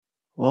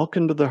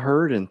Welcome to the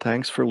herd and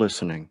thanks for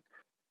listening.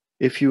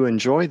 If you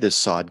enjoy this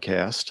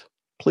sodcast,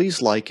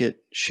 please like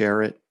it,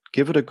 share it,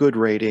 give it a good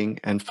rating,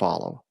 and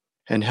follow,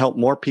 and help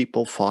more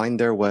people find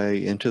their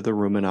way into the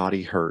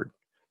Ruminati herd.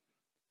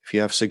 If you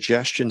have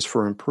suggestions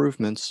for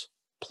improvements,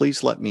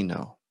 please let me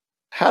know.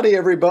 Howdy,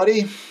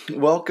 everybody.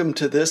 Welcome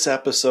to this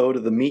episode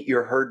of the Meet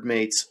Your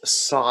Herdmates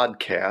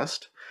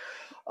sodcast.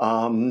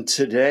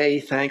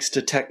 Today, thanks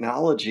to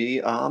technology,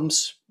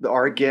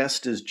 our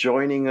guest is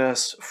joining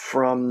us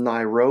from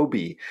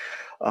Nairobi,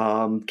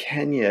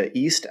 Kenya,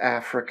 East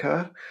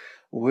Africa,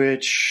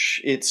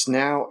 which it's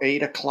now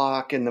 8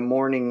 o'clock in the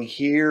morning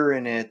here,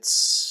 and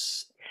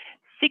it's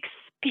 6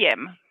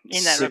 p.m.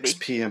 in Nairobi. 6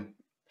 p.m.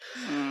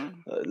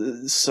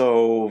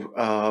 So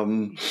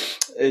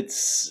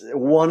it's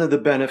one of the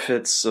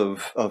benefits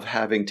of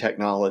having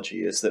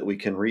technology is that we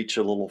can reach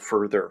a little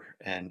further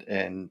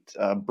and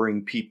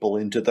bring people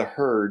into the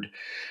herd,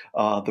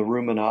 the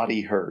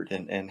Ruminati herd,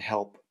 and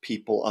help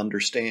people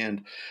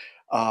understand.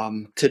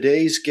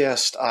 Today's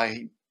guest,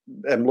 I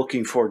am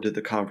looking forward to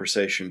the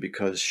conversation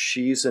because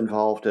she's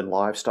involved in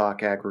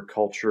livestock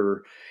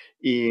agriculture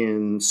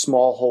in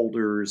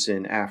smallholders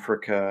in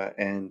Africa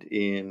and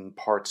in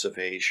parts of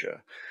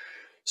Asia.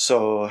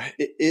 So,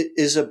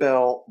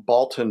 Isabelle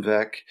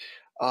Baltenweck,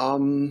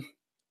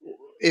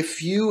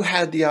 if you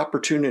had the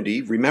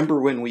opportunity, remember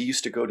when we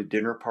used to go to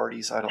dinner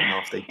parties? I don't know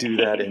if they do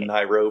that in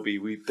Nairobi.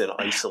 We've been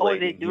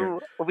isolating. Oh, they do. Here.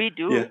 We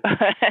do.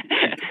 Yeah.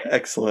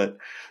 Excellent.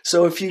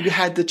 So if you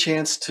had the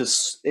chance to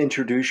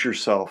introduce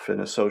yourself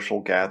in a social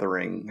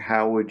gathering,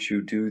 how would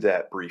you do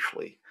that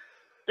briefly?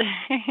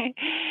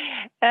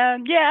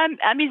 I'm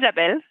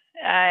Isabelle.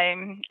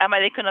 I'm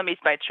an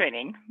economist by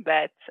training,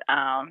 but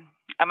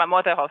I'm a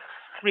mother of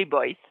 3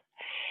 boys,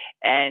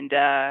 and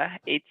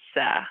it's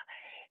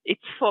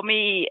for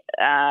me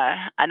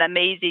an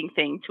amazing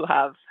thing to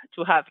have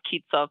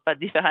kids of a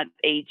different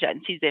age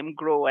and see them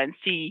grow and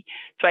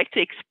try to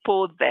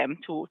expose them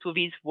to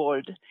this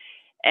world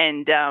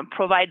and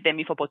provide them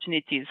with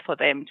opportunities for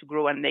them to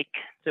grow and make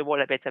the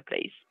world a better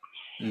place.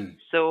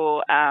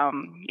 So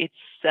I'm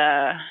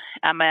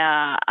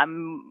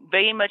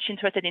very much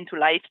interested into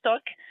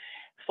livestock.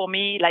 For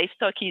me,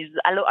 livestock is,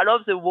 I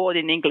love the word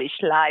in English,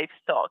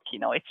 livestock.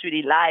 It's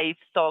really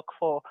livestock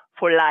for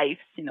lives,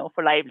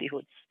 for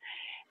livelihoods.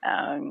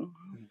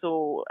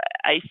 So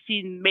I've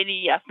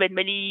met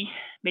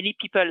many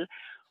people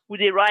who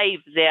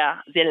derive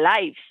their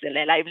lives,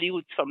 their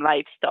livelihoods from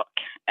livestock.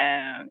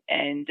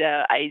 And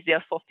I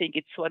therefore think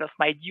it's one of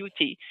my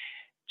duty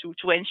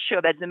to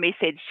ensure that the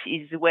message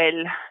is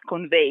well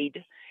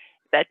conveyed,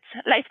 that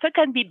livestock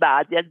can be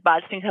bad. There's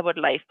bad things about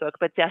livestock,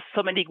 but there are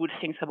so many good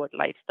things about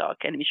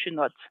livestock, and we should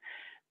not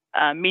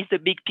miss the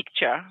big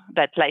picture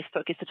that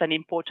livestock is such an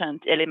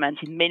important element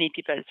in many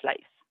people's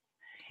lives.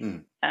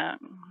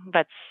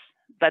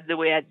 That's the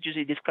way I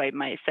usually describe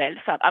myself.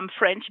 I'm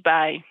French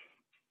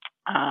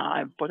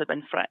I'm brought up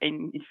in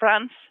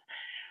France.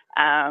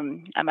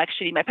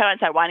 My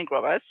parents are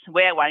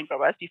were wine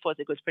growers before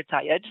they got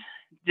retired.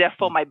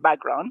 Therefore, my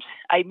background,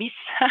 I miss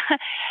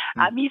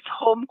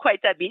home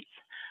quite a bit.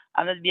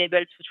 I'm not been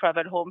able to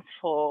travel home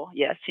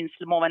since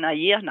more than a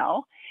year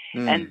now.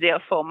 And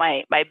therefore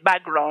my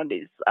background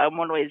is I'm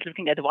always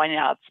looking at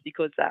vineyards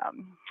because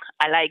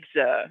I like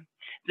the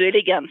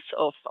elegance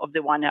of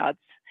the vineyards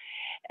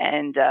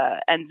and I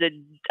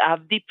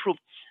have deep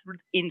roots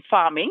in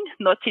farming,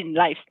 not in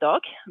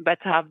livestock, but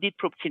I have deep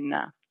roots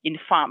in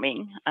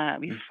farming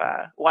with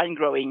wine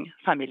growing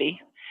family.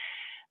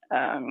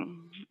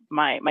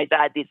 My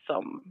dad did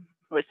some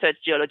research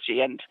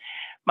geology and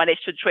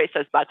managed to trace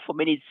us back for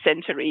many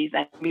centuries,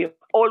 and we're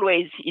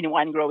always in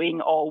wine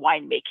growing or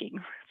wine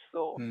making.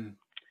 So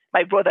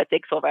my brother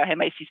takes over and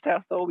my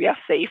sister, so we are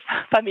safe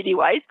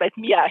family-wise. But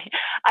me, I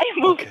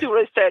moved to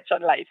research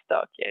on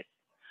livestock, yes.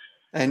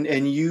 And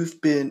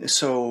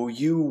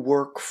you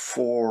work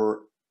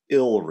for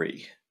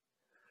ILRI,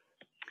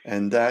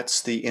 and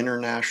that's the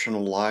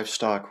International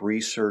Livestock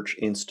Research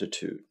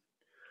Institute,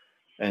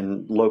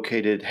 and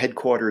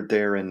headquartered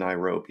there in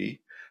Nairobi.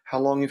 How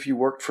long have you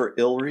worked for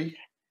ILRI?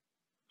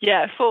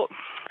 Yeah, so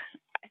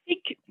I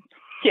think,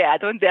 I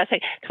don't dare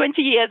say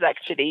 20 years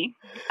actually.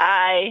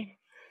 I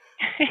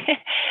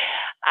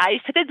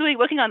started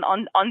working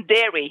on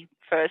dairy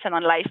first and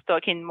on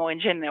livestock more in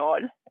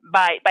general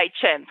by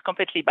chance,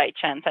 completely by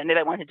chance. I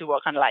never wanted to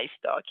work on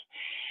livestock.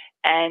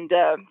 And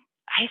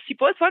I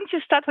suppose once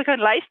you start working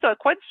on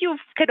livestock, once you've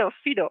kind of,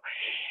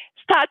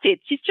 started,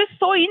 it's just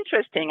so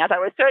interesting. As a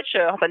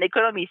researcher, as an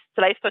economist,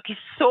 livestock is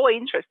so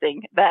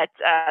interesting that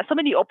so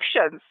many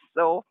options.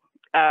 So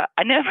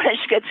I never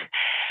managed to get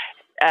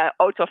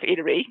out of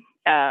ILRI.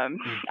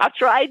 I've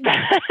tried,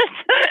 but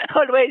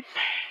always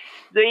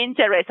the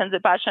interest and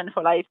the passion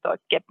for livestock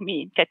kept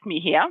me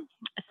here.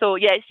 So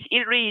yes,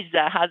 ILRI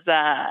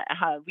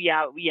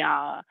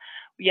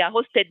we we are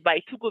hosted by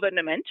two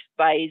governments,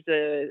 by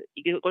the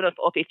government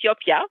of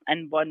Ethiopia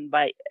and one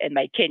by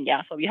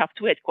Kenya. So we have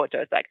two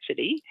headquarters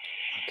actually.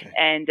 Okay.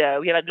 And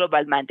we have a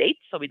global mandate,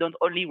 so we don't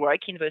only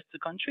work in those two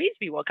countries.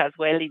 We work as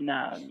well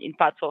in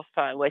parts of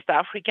West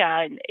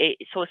Africa, and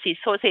South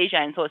Asia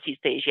and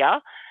Southeast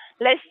Asia,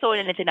 less so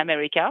in Latin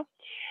America.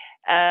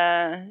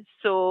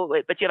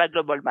 But you have a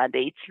global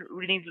mandate,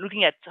 really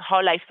looking at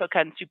how livestock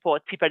can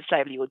support people's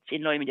livelihoods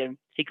in low and medium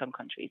income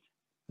countries.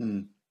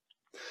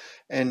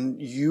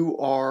 And you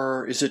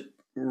are, is it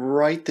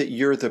right that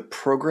you're the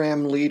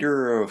program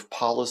leader of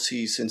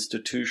Policies,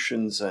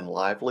 Institutions, and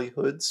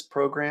Livelihoods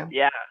program?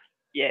 Yeah.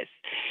 Yes.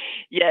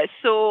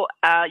 So,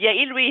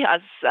 ILRI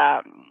has,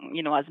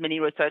 has many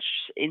research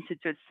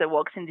institutes that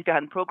works in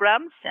different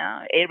programs,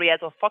 areas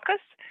of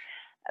focus.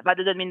 That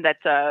doesn't mean that,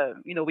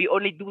 we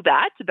only do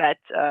that, but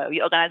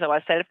we organize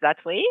ourselves that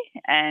way.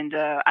 And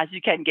as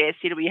you can guess,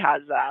 ILRI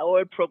has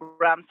our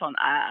programs on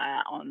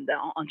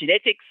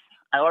genetics,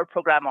 our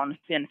program on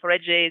feed and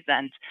forages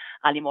and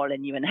animal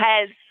and human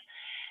health,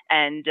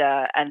 and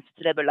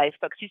sustainable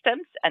livestock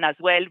systems. And as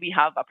well, we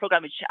have a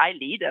program which I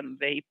lead. I'm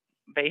very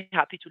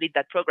happy to lead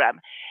that program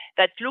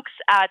that looks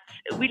at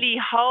really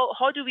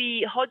how do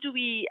we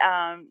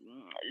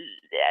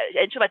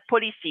ensure that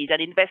policies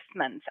and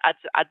investments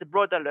at the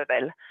broader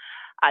level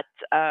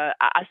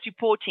are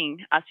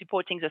supporting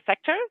the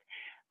sector,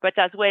 but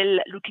as well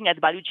looking at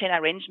value chain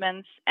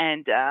arrangements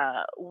and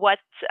what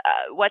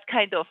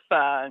kind of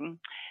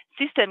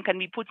system can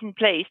be put in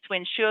place to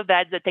ensure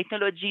that the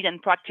technologies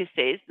and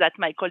practices that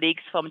my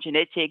colleagues from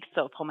genetics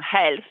or from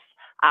health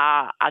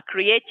are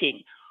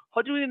creating,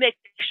 how do we make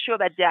sure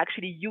that they're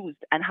actually used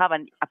and have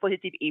a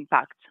positive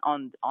impact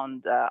on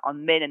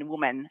men and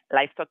women,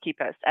 livestock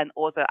keepers, and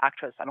other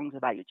actors along the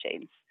value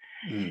chains?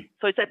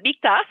 So it's a big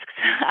task.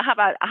 I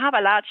have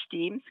a large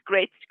team,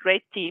 great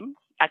team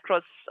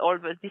across all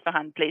those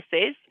different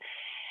places,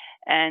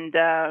 and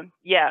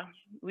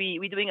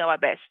we're doing our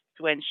best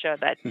to ensure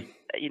that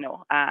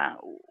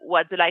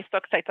what the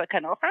livestock sector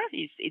can offer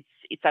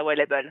it's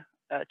available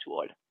to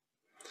all.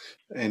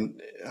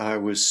 And I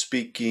was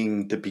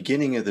speaking the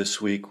beginning of this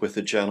week with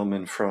a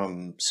gentleman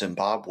from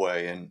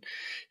Zimbabwe, and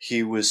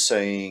he was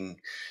saying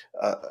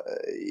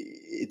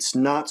it's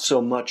not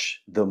so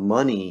much the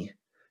money,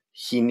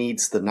 he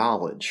needs the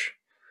knowledge.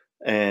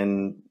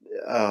 And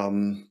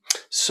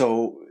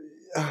so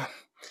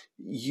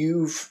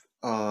you've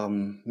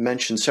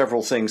mentioned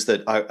several things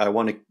that I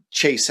want to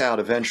chase out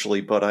eventually,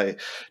 but I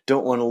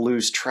don't want to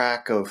lose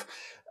track of.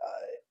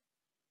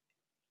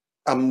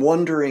 I'm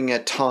wondering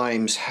at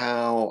times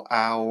how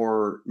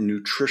our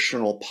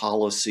nutritional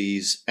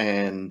policies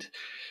and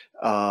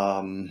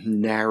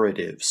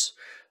narratives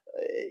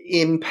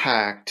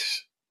impact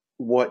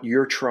what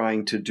you're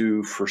trying to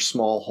do for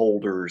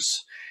smallholders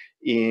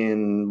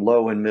in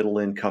low and middle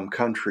income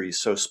countries.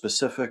 So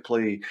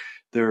specifically,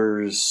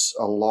 there's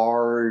a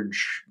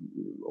large,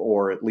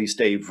 or at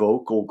least a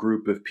vocal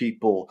group of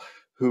people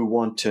who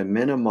want to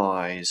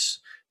minimize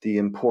the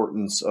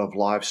importance of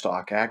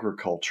livestock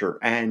agriculture,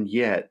 and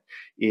yet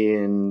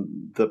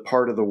in the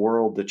part of the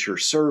world that you're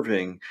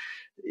serving,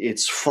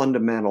 it's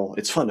fundamental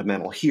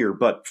here,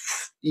 but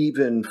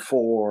even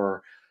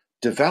for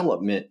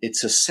development,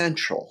 it's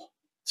essential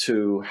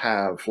to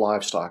have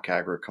livestock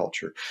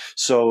agriculture.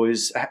 So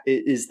is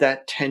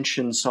that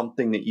tension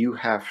something that you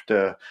have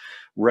to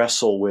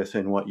wrestle with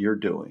in what you're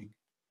doing?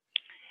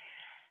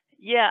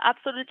 Yeah,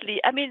 absolutely.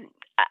 I mean,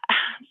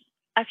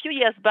 a few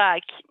years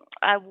back,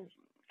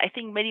 I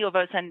think many of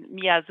us, and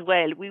me as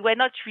well, we were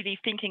not really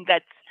thinking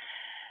that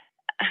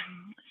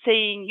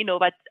saying,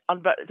 that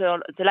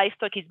the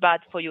livestock is bad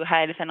for your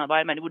health and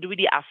environment would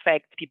really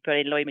affect people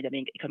in low and medium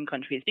income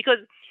countries, because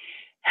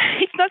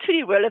it's not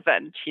really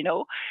relevant,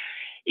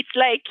 It's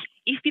like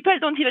if people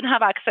don't even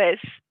have access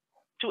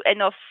to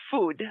enough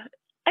food,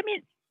 I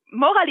mean,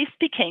 morally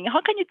speaking,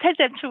 how can you tell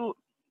them to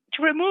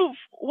remove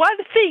one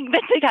thing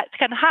that they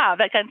can have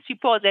that can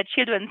support their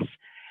children's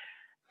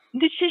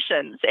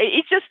nutrition?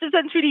 It just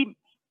doesn't really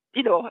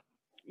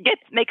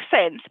make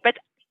sense. But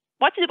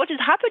what is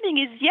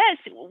happening is, yes,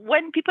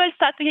 when people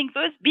start making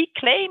those big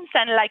claims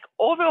and like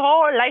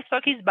overall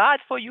livestock is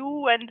bad for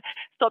you and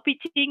stop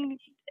eating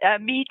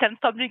meat and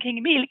stop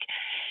drinking milk,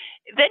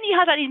 then it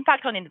has an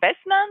impact on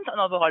investment, on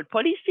overall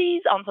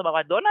policies, on some of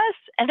our donors.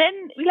 And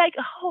then we're like,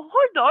 oh,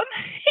 hold on,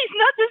 it's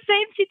not the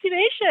same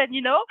situation,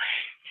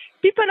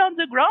 People on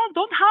the ground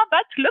don't have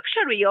that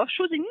luxury of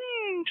choosing,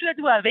 should I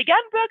do a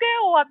vegan burger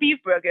or a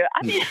beef burger?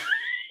 I mean,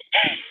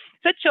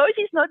 the choice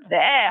is not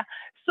there.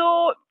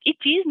 So it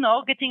is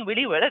now getting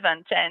really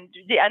relevant. And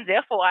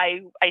therefore, I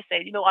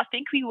said, I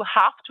think we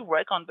have to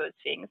work on those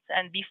things.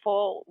 And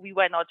before, we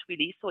were not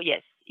really. So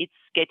yes, it's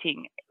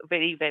getting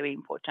very, very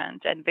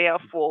important. And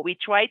therefore, we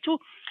try to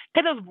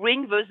kind of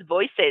bring those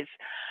voices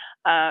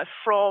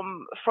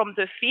from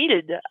the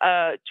field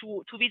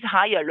to this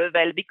higher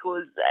level,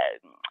 because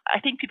I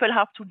think people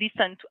have to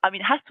listen to,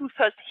 has to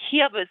first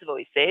hear those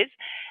voices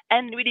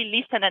and really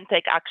listen and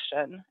take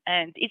action.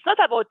 And it's not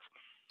about,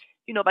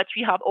 that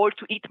we have all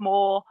to eat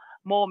more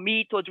more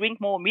meat or drink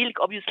more milk?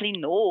 Obviously,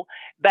 no.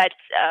 But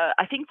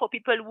I think for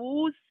people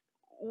whose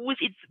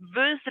it's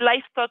those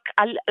livestock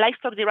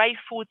derived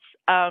foods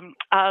are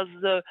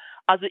the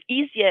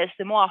easiest,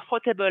 the more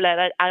affordable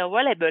and are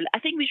available, I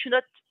think we should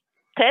not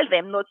tell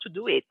them not to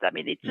do it. I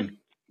mean, it just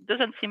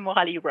doesn't seem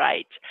morally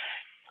right.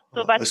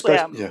 So that's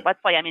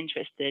why I'm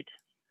interested.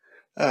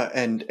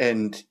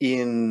 And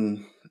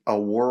in a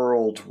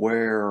world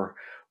where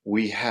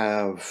we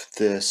have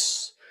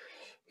this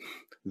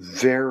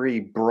very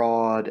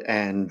broad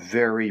and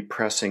very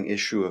pressing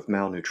issue of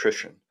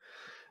malnutrition,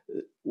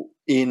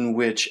 in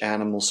which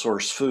animal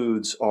source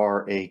foods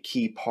are a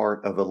key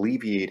part of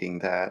alleviating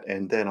that,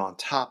 and then on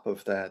top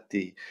of that,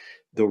 the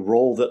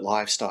role that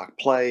livestock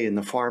play in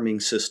the farming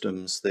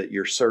systems that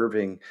you're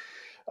serving.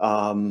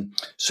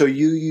 So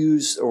you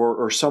use,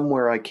 or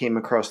somewhere I came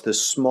across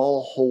this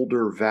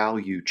smallholder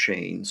value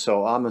chain.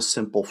 So I'm a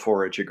simple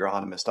forage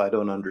agronomist. I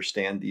don't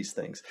understand these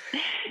things.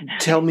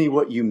 Tell me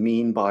what you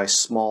mean by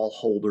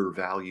smallholder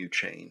value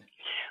chain.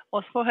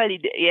 Or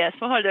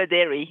smallholder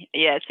dairy.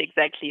 Yes,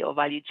 exactly. Or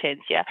value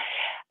chains. Yeah.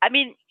 I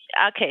mean,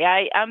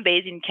 okay, I'm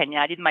based in Kenya.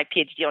 I did my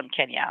PhD on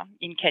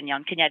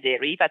Kenya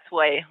dairy. That's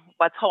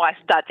how I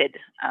started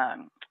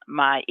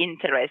my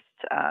interest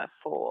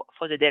for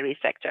the dairy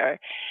sector.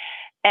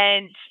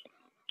 And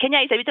Kenya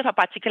is a bit of a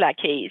particular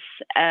case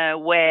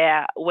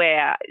where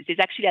there's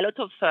actually a lot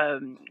of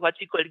what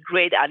we call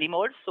grade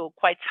animals, so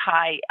quite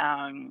high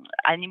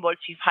animals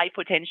with high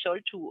potential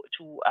to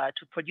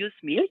produce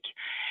milk.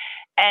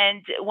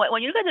 And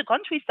when you look at the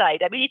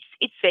countryside, I mean,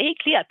 it's very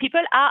clear.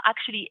 People are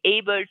actually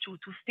able to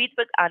feed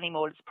those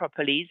animals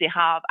properly. They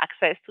have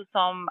access to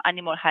some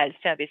animal health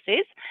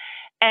services,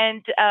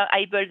 and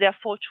able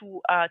therefore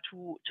to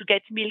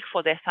get milk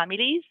for their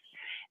families.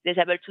 They're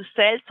able to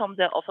sell some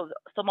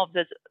of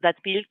that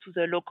milk to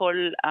the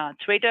local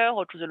trader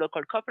or to the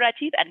local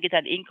cooperative and get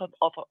an income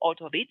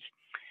out of it.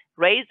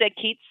 Raise their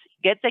kids,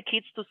 get their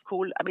kids to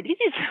school. I mean,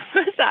 these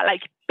are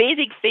like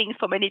basic things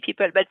for many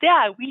people, but they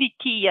are really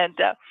key. And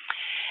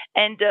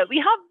we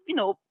have,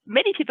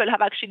 many people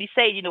have actually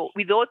said,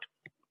 without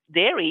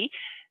dairy,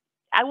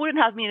 I wouldn't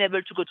have been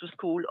able to go to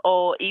school.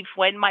 Or if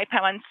when my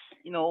parents,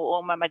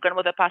 or my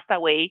grandmother passed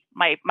away,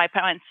 my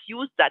parents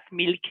used that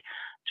milk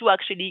to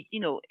actually,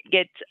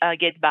 get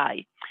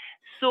by.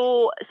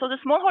 So the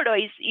smallholder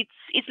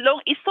it's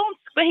long. It sounds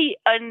very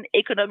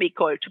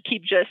uneconomical to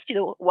keep just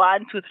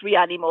 1 to 3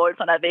 animals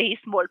on a very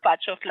small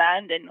patch of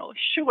land, and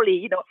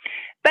surely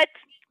but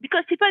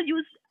because people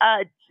use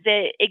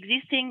the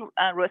existing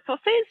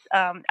resources,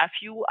 a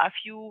few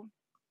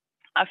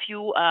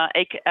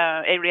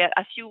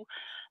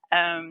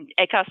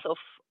acres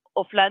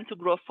of land to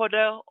grow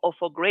fodder or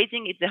for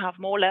grazing if they have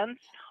more land,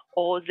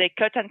 or they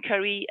cut and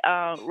carry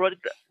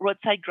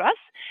roadside grass.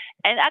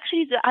 And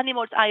actually, the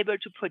animals are able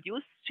to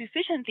produce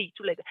sufficiently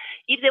to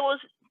if there was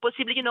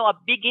possibly, a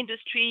big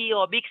industry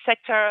or big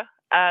sector,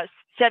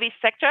 service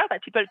sector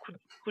that people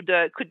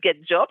could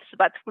get jobs,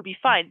 that would be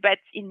fine. But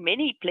in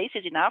many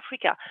places in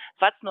Africa,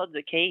 that's not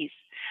the case.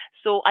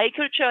 So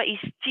agriculture is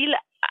still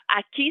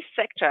a key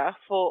sector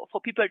for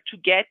people to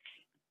get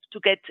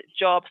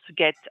jobs, to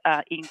get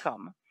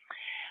income.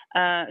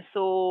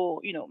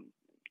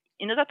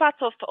 In other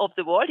parts of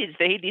the world, it's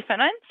very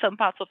different. Some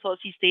parts of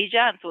Southeast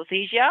Asia and South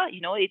Asia,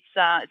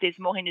 there's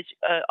more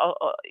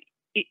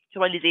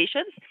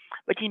industrializations.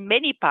 But in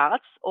many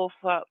parts of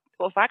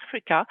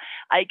Africa,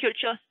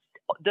 agriculture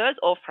does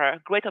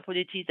offer great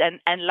opportunities,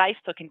 and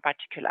livestock in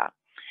particular.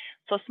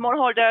 So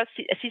smallholder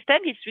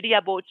system is really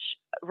about,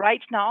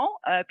 right now,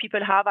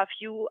 people have a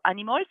few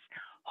animals.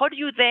 How do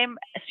you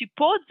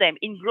support them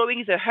in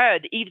growing the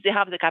herd if they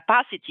have the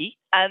capacity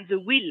and the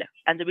will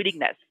and the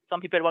willingness?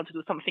 Some people want to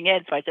do something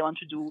else, right? They want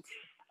to do,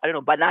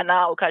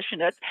 banana or cashew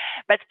nuts.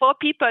 But for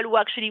people who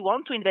actually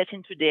want to invest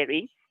into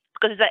dairy,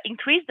 because there's an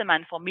increased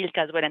demand for milk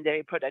as well and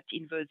dairy products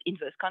in those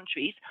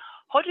countries,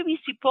 how do we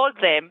support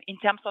them in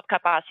terms of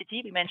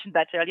capacity? We mentioned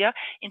that earlier.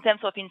 In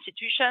terms of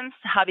institutions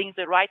having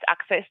the right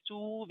access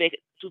to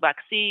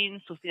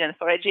vaccines, to feed and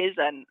forages,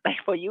 and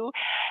like for you,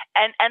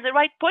 and the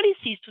right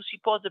policies to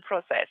support the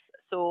process.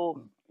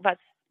 So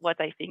that's what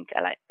I think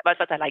I like. That's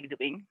what I like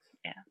doing.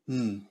 Yeah.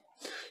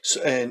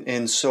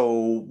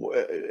 So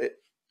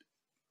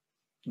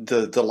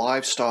the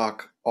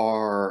livestock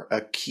are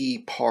a key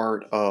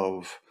part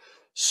of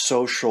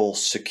social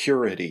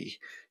security,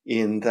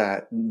 in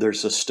that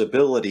there's a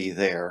stability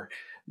there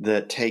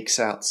that takes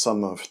out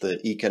some of the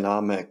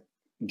economic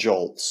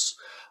jolts.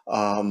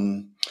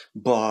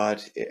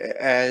 But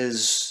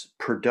as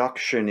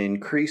production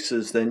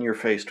increases, then you're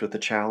faced with the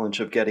challenge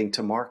of getting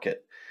to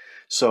market.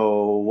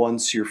 So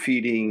once you're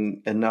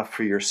feeding enough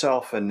for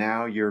yourself, and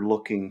now you're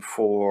looking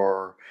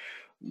for,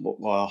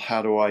 well,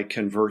 how do I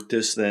convert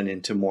this then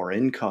into more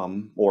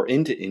income or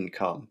into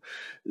income?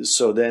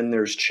 So then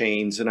there's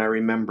chains. And I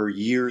remember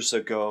years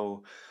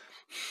ago,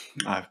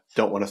 I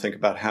don't want to think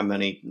about how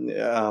many,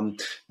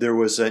 there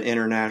was an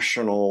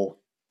international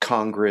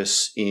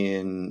congress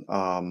in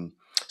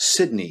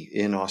Sydney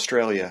in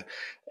Australia.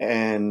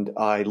 And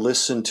I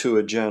listened to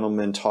a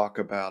gentleman talk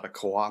about a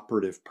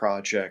cooperative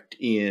project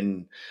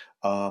in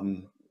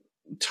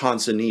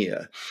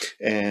Tanzania,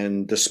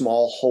 and the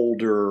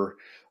smallholder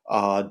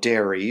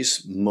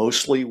dairies,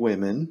 mostly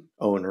women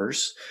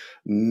owners,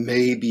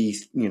 maybe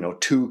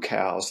 2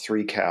 cows,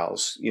 3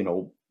 cows,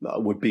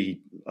 would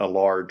be a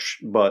large,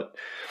 but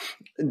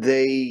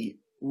they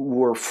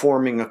were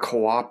forming a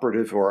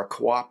cooperative, or a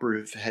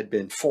cooperative had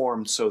been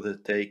formed so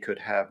that they could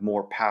have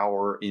more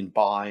power in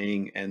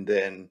buying and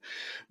then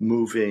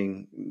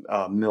moving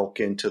milk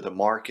into the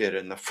market.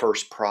 And the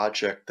first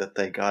project that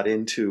they got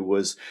into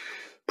was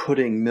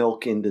putting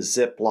milk into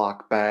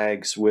Ziploc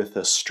bags with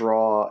a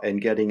straw and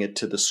getting it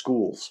to the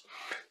schools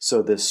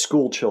so the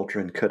school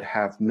children could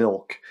have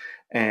milk.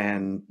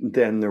 And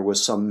then there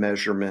was some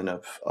measurement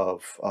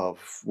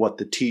of what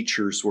the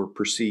teachers were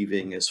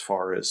perceiving as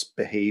far as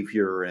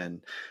behavior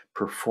and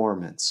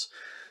performance.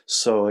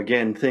 So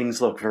again,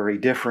 things look very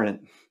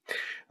different.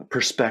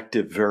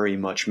 Perspective very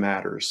much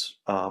matters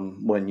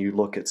when you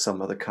look at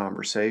some of the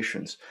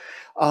conversations.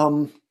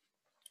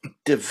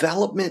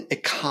 Development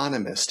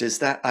economist,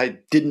 I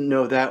didn't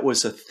know that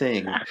was a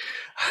thing.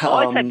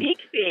 Oh, it's a big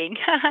thing.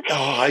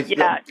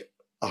 Yeah.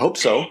 I hope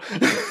so.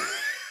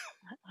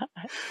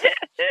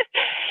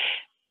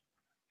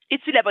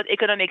 It's really about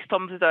economics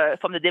from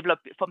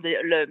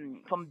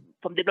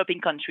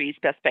developing countries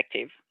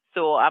perspective.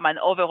 So I'm an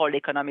overall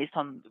economist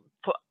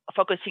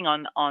focusing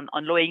on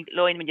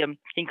low and medium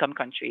income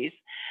countries.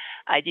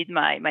 I did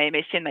my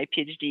MSc and my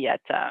PhD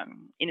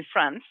in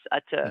France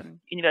at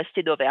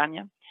Université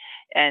d'Auvergne.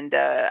 And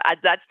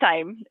at that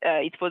time,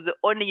 it was the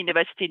only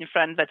university in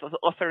France that was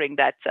offering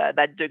that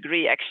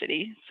degree,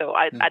 actually. So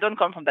I don't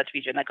come from that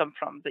region. I come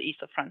from the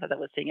east of France, as I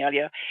was saying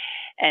earlier.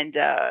 And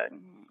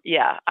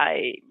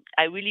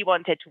I really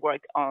wanted to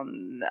work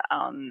on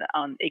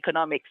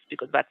economics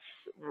because that's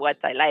what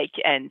I like,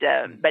 and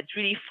but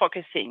really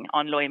focusing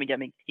on low and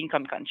medium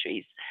income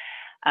countries.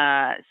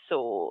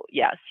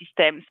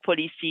 Systems,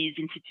 policies,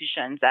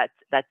 institutions that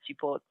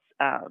support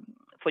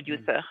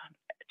producers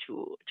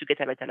to get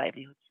a better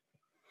livelihood.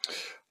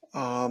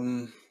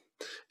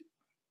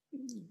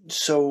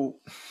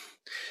 So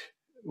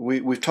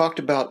we've talked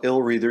about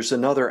ILRI. There's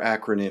another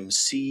acronym,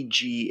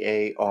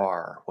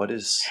 CGAR. What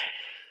is?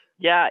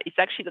 Yeah, it's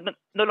actually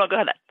no longer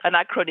an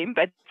acronym,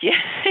 but yes.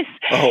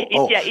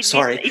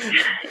 Sorry.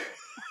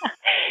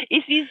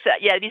 It's these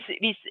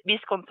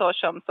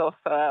consortiums of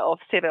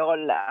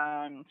several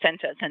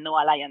centers and no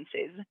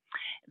alliances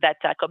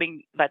that are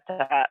coming that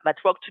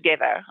work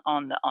together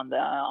on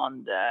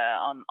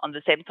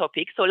the same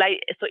topic. So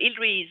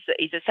ILRI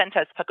is a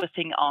center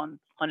focusing on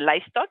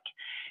livestock.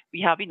 We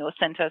have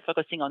centers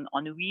focusing on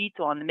wheat,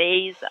 or on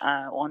maize,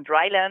 on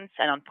drylands,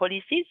 and on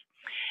policies.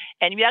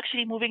 And we're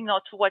actually moving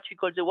now to what we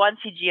call the one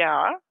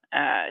CGR.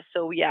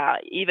 So we are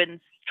even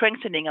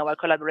strengthening our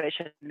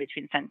collaboration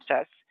between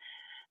centers,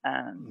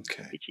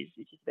 which is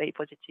very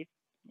positive.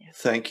 Yeah.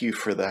 Thank you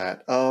for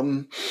that.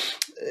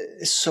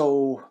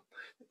 So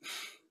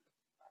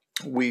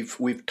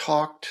we've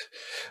talked.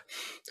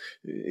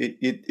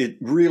 It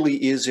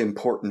really is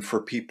important for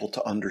people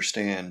to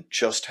understand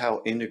just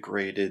how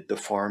integrated the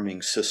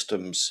farming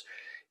systems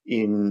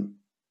in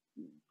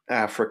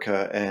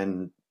Africa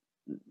and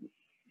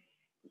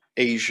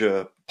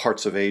Asia,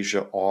 parts of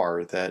Asia,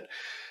 are, that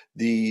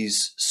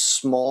these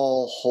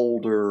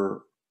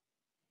smallholder,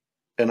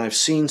 and I've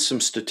seen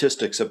some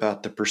statistics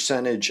about the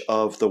percentage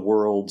of the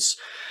world's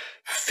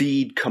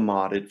food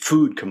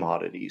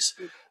commodities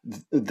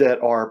that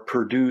are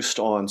produced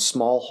on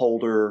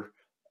smallholder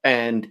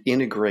and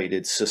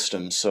integrated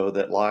systems, so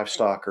that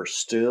livestock are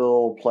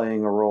still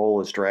playing a role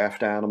as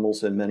draft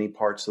animals in many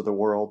parts of the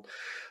world.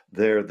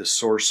 They're the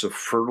source of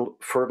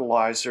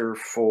fertilizer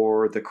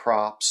for the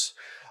crops.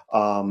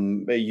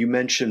 You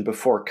mentioned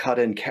before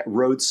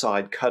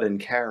roadside cut and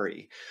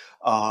carry.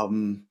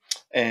 And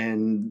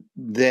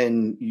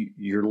then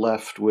you're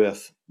left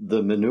with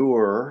the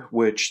manure,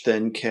 which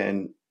then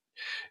can,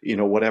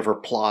 whatever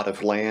plot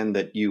of land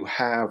that you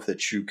have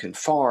that you can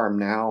farm,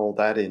 now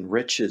that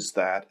enriches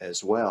that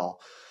as well.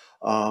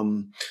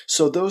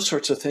 So those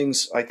sorts of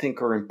things, I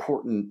think, are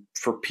important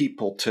for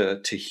people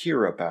to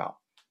hear about.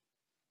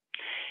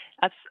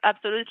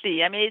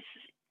 Absolutely. I mean, it's,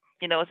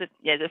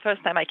 the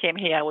first time I came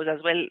here, I was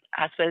as well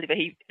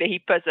very, very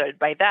puzzled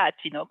by that,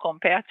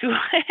 compared to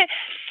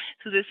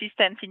to the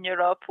systems in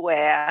Europe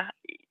where,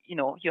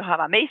 you have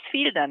a maize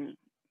field,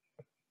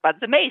 but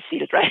the maize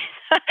field, right?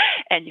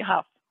 And you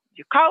have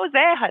your cows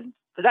there, and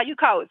those are your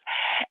cows.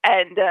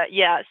 And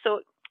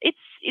so it's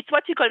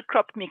what you call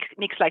crop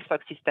mixed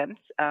livestock systems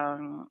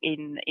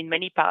in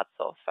many parts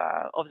of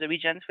the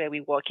regions where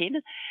we work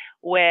in,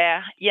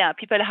 where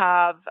people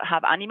have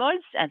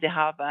animals, and they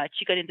have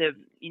chicken in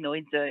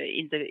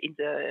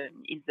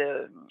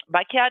the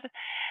backyard,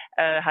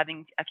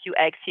 having a few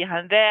eggs here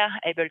and there,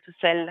 able to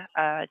sell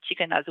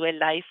chicken as well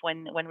live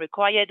when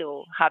required,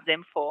 or have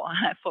them for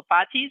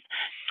parties,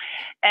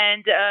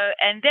 and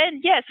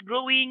then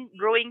growing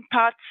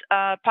part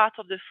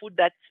of the food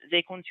that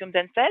they consume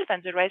themselves,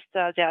 and the rest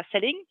they are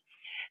selling.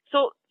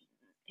 So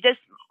there's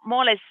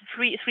more or less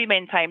three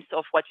main types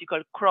of what we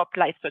call crop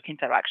livestock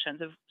interaction.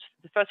 The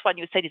first one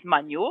you said is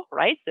manure,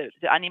 right?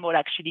 The animal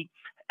actually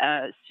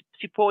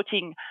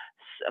supporting,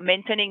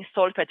 maintaining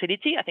soil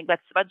fertility. I think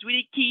that's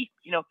really key,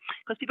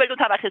 because people don't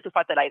have access to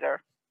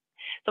fertilizer.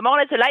 So more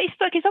or less the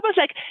livestock is almost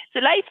like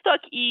the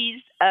livestock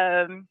is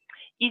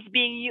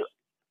being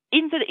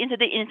in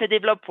the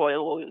developed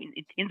world or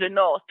in the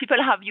north.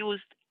 People have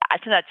used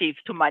alternatives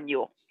to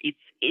manure. It's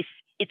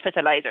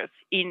fertilizers.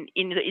 In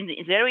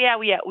the area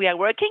we are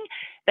working,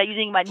 they're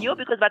using manure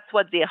because that's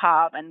what they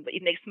have, and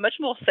it makes much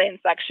more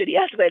sense actually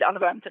as well,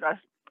 environmental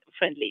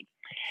friendly.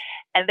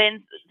 And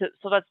then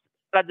so that's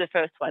the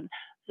first one.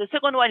 The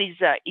second one is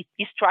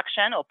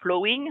traction or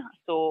plowing.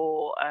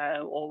 So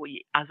or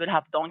we as well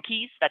have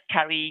donkeys that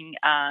carrying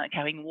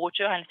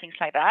water and things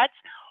like that,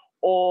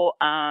 or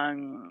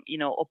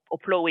or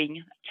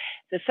plowing.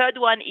 The third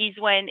one is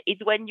when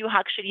you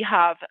actually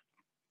have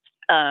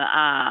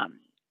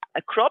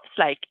crops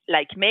like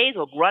maize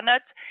or groundnut,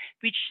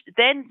 which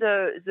then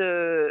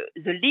the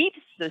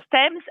leaves, the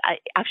stems are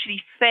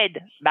actually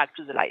fed back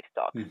to the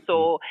livestock. Mm-hmm.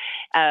 So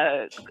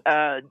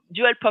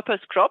dual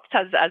purpose crops,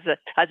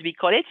 as we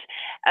call it,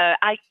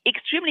 are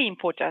extremely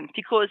important,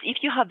 because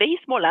if you have very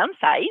small land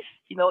size,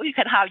 you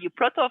can have your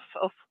plot of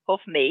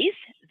maize,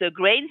 the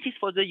grains is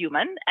for the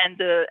human, and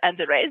the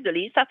rest, the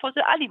leaves, are for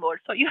the animal.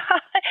 So you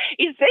have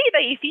it's very,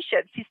 very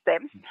efficient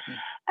systems. Mm-hmm.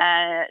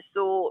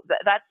 So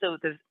that's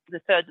the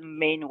third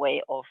main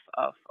way of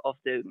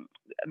the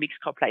mixed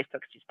crop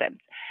livestock systems.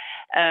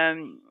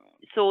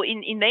 So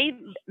in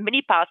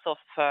many parts of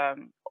the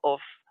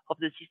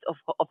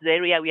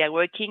area we are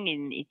working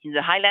in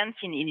the highlands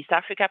in East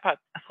Africa,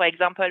 for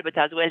example, but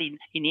as well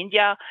in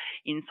India,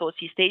 in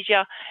Southeast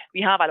Asia,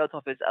 we have a lot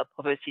of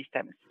other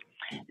systems.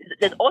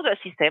 There's other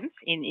systems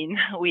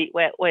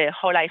where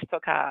whole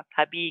livestock are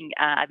being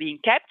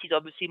kept. Is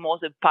obviously more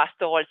the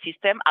pastoral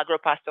system,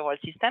 agro-pastoral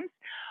systems,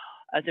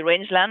 the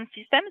rangeland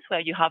systems, where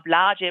you have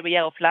large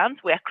area of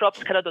land where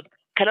crops cannot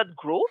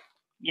grow.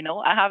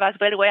 I have as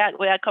well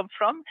where I come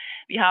from.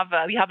 We have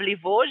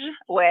Limoges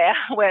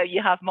where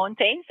you have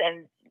mountains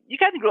and you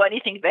can't grow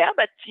anything there,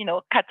 but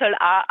cattle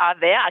are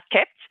there, are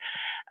kept.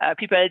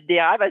 People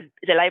derive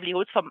their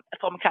livelihood from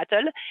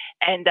cattle,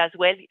 and as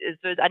well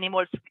the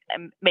animals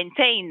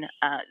maintain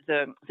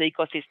the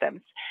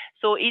ecosystems.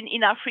 So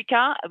in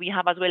Africa, we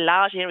have as well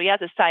large areas,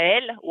 the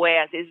Sahel,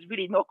 where there's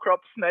really no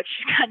crops much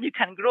you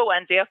can grow,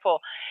 and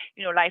therefore,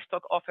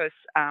 livestock offers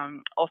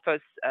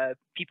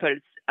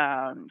people's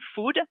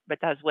food,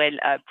 but as well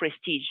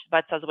prestige.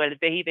 That's as well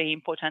very, very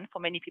important for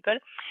many people.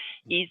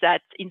 Is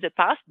that in the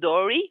past,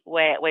 dowry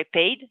were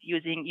paid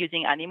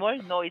using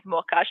animals. Now it's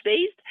more cash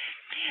based.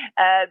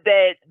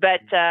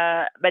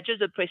 But just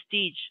the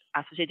prestige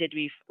associated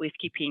with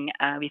keeping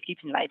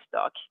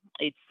livestock.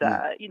 It's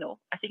I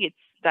think it's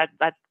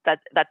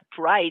that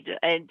pride,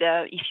 and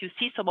if you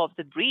see some of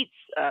the breeds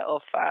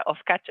of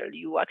cattle,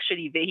 you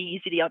actually very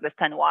easily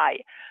understand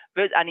why.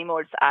 Those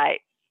animals are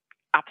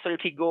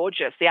absolutely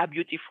gorgeous. They are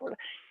beautiful,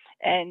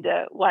 and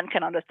one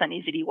can understand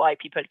easily why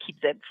people keep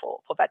them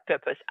for that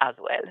purpose as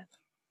well.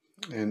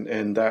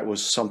 And that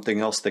was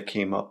something else that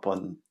came up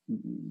on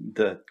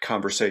the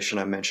conversation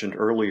I mentioned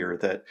earlier,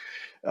 that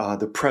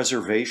the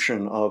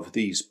preservation of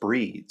these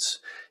breeds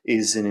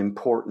is an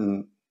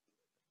important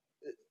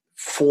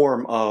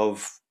form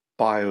of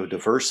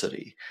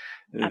biodiversity.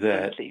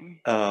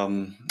 Absolutely.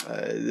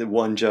 That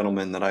one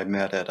gentleman that I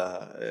met at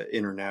an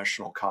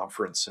international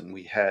conference, and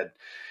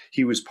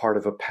he was part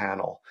of a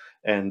panel,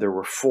 and there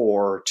were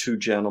two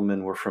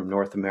gentlemen were from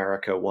North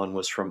America, one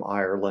was from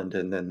Ireland,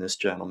 and then this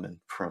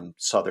gentleman from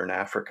Southern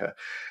Africa.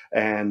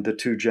 And the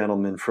two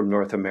gentlemen from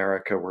North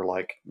America were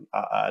like,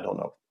 I don't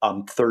know,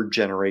 I'm third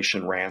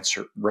generation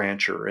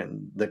rancher,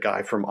 and the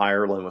guy from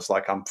Ireland was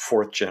like, I'm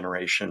fourth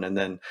generation. And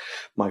then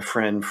my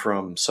friend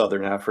from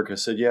Southern Africa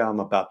said, yeah, I'm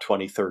about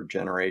 23rd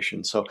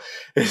generation. So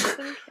it's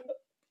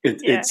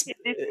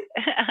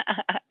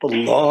a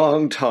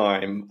long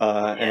time,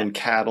 and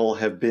cattle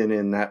have been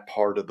in that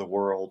part of the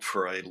world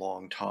for a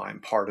long time,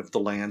 part of the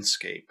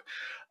landscape.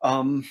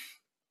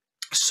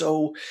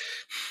 So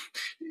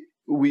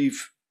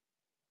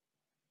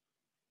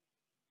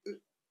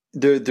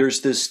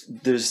there's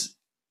this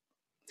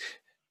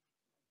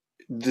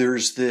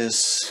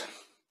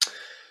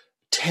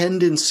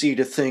tendency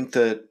to think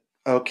that,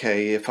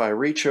 okay, if I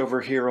reach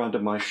over here onto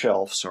my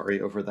shelf,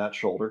 over that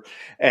shoulder,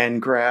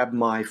 and grab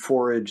my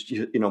forage,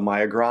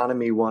 my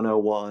agronomy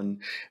 101,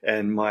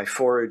 and my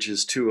forage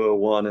is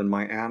 201, and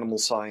my animal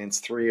science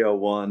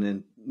 301,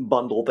 and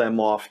bundle them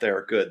off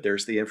there, good,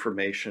 there's the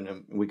information,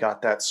 and we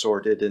got that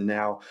sorted, and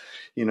now,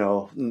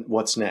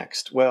 what's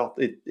next? Well,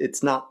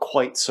 it's not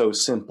quite so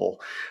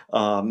simple.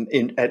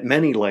 At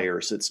many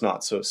layers, it's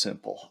not so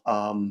simple.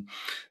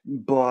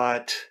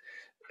 But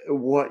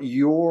what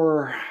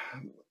you're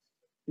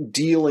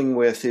dealing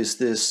with is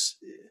this,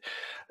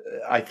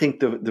 I think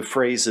the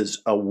phrase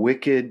is a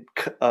wicked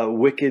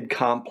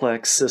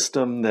complex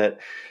system that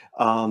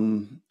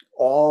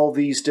all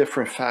these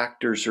different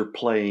factors are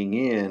playing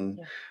in,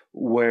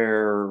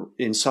 where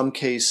in some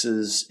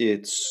cases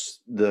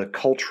it's the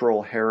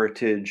cultural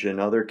heritage. In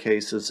other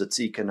cases, it's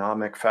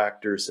economic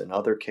factors. In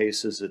other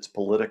cases, it's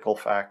political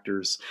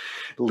factors,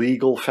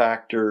 legal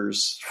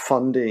factors,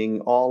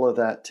 funding, all of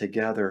that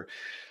together.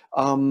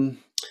 Um,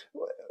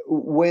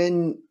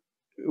 when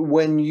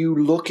you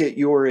look at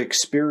your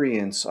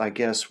experience, I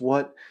guess,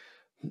 what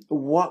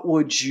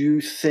would you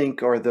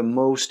think are the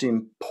most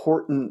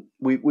important?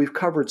 We've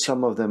covered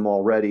some of them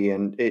already,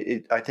 and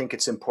I think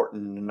it's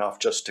important enough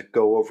just to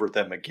go over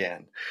them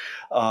again.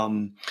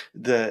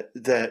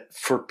 That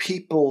for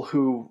people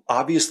who,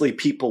 obviously,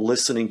 people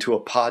listening to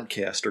a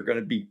podcast are going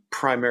to be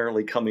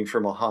primarily coming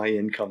from a high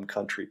income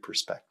country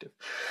perspective.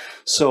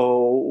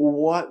 So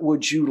what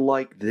would you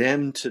like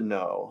them to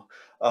know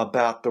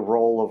about the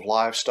role of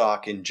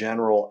livestock in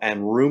general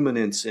and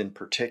ruminants in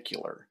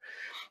particular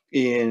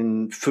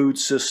in food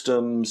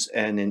systems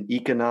and in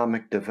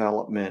economic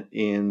development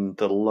in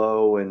the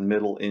low and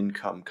middle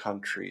income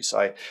countries?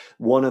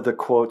 One of the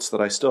quotes that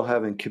I still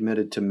haven't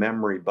committed to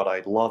memory, but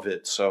I love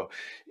it. So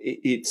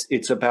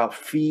it's about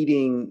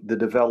feeding the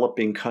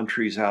developing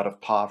countries out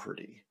of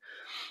poverty.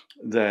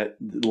 That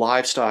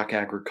livestock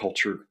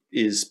agriculture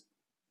is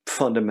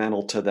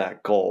fundamental to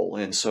that goal.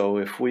 And so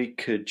if we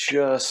could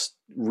just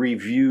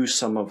review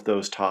some of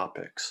those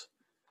topics.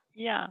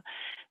 Yeah,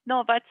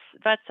 no, that's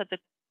at the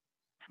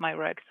my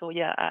work. So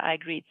yeah, I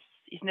agree.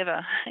 It's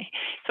never.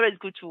 It's always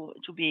good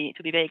to be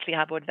very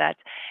clear about that.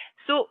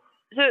 So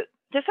the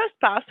first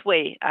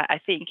pathway, I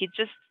think, it's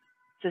just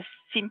the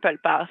simple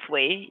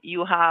pathway.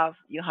 You have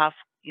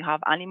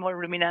animal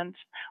ruminants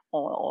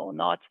or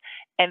not,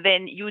 and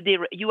then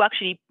you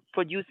actually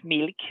produce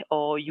milk,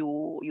 or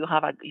you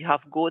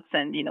have goats,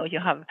 and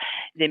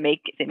they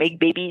make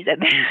babies,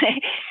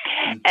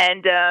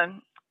 and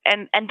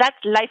and that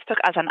livestock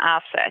as an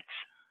asset,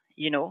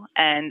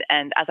 and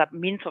as a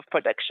means of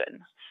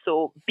production.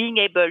 So being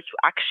able to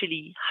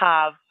actually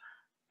have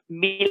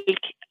milk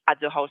at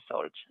the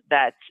household,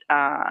 that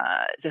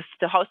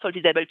the household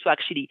is able to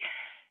actually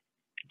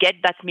get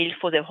that milk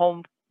for their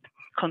home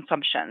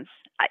consumptions,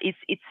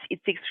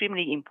 it's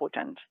extremely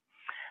important.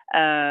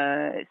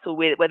 So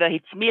whether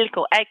it's milk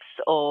or eggs,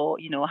 or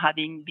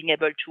being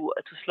able to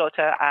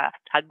slaughter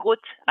a goat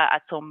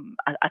at some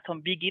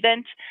big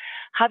event,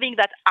 having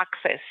that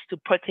access to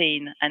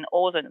protein and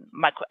all the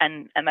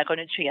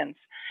macronutrients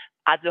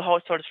at the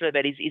household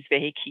level is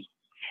very key.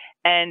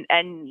 And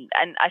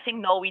I think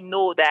now we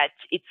know that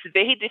it's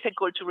very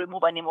difficult to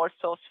remove animal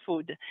source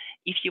food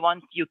if you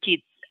want your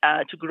kids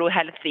to grow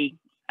healthy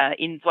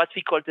in what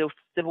we call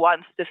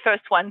the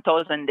first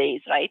 1,000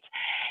 days, right?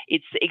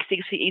 It's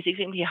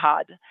extremely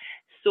hard.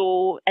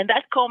 So, and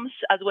that comes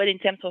as well in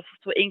terms of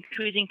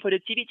increasing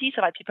productivity,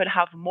 so that people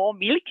have more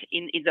milk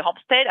in the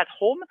homestead at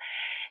home.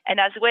 And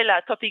as well,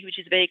 a topic which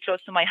is very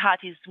close to my heart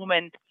is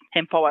women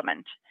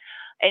empowerment,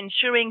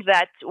 ensuring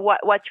that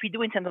what we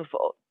do in terms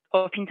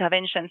of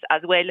interventions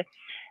as well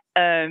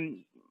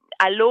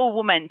allow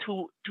women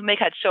to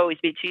make a choice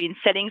between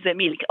selling the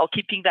milk or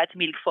keeping that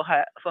milk for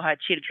her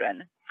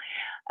children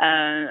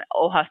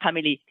or her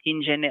family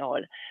in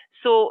general.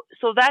 So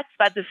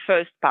that's the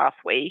first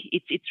pathway.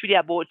 It's really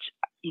about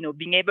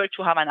being able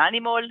to have an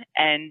animal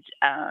and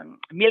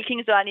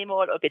milking the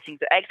animal, or getting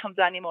the eggs from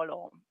the animal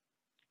or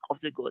of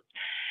the goat.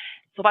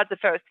 So that's the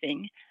first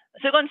thing.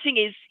 Second thing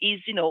is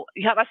you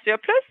have a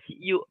surplus,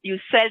 you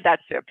sell that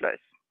surplus,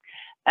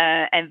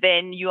 and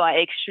then you are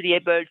actually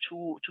able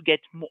to get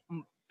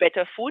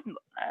better food,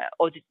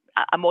 or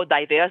a more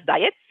diverse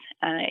diet.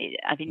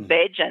 I think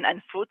veg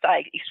and fruits are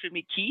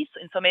extremely key.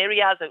 So in some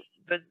areas,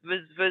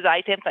 those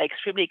items are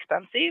extremely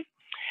expensive.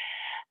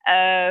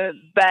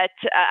 But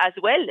as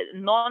well,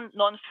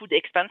 non-food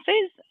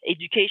expenses,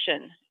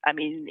 education. I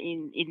mean,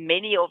 in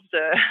many of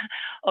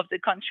the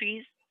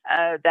countries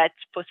that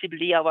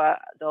possibly our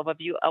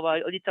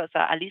auditors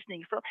are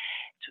listening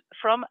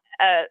from,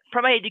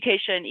 primary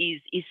education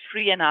is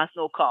free and has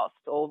no cost,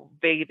 or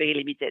very, very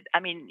limited.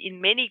 I mean,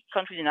 in many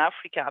countries in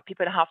Africa,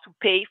 people have to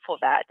pay for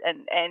that,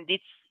 and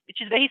which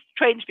is very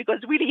strange, because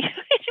really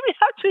we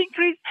have to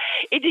increase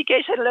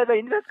education level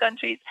in those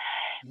countries,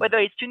 whether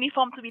it's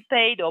uniform to be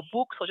paid, or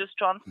books, or just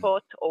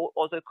transport,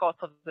 or the cost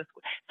of the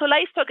school. So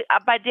livestock,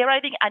 by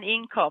deriving an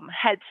income,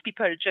 helps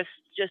people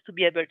just to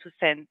be able to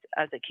send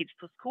the kids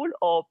to school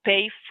or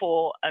pay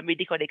for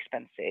medical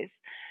expenses.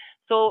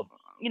 So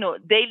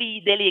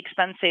daily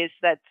expenses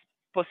that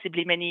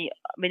possibly many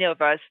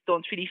of us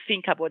don't really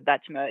think about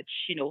that much.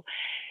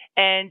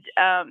 And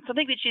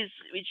something which is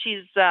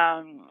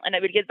and I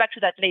will get back to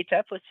that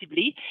later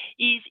possibly,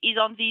 is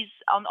on these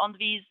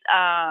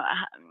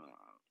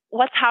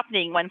what's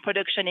happening when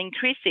production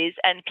increases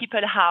and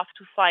people have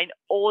to find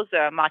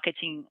other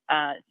marketing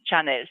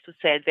channels to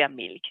sell their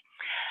milk.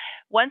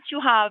 Once you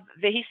have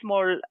very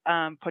small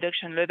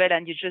production level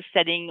and you're just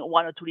selling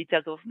 1 or 2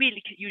 liters of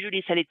milk,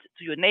 usually sell it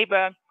to your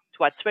neighbor,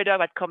 to a trader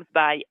that comes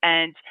by,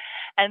 and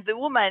the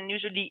woman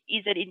usually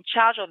is in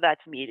charge of that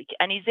milk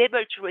and is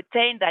able to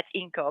retain that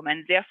income.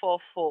 And therefore,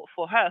 for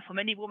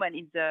many women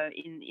in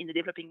the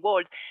developing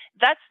world,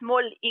 that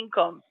small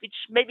income, which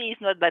maybe is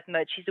not that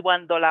much, is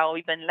 $1 or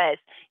even less,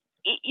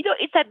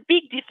 it's a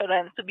big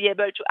difference to be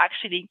able to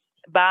actually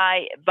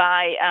buy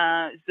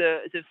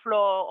the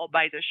flour or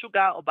buy the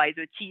sugar or buy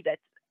the tea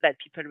that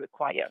people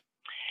require.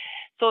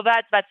 So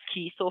that's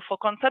key. So for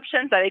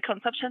consumption, direct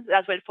consumption,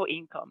 as well for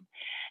income,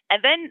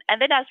 and then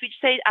as we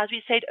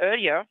said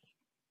earlier,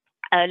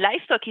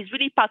 livestock is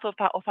really part of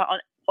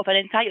an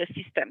entire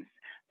system.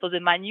 So the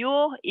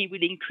manure, it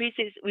will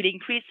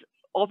increase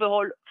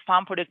overall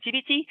farm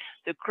productivity.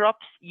 The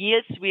crops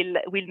yields will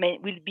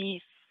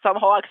be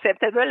somehow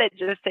acceptable. Let's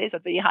just say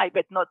it's very high,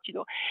 but not,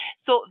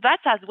 So that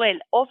as well,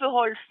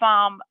 overall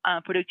farm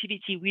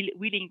productivity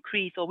will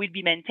increase or will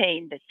be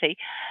maintained, let's say,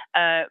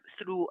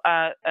 through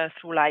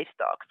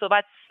livestock. So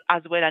that's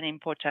as well an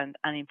important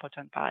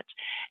part.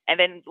 And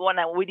then one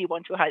I really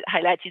want to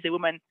highlight is the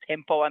women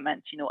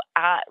empowerment.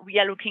 We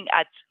are looking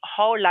at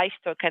how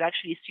livestock can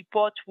actually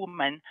support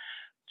women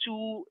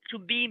to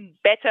be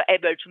better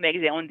able to make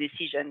their own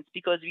decisions,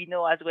 because we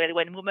know as well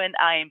when women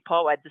are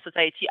empowered, the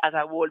society as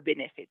a whole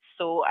benefits.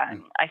 So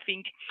I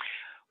think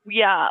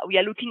we are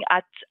looking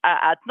at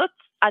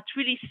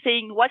really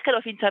saying what kind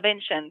of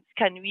interventions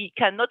can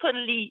not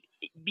only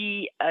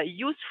be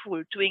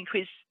useful to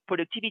increase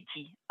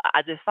productivity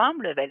at the farm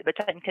level, but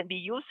can be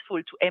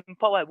useful to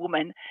empower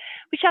women,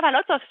 which have a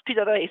lot of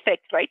spillover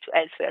effects, right, to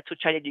elsewhere, to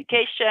child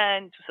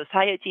education, to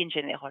society in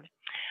general.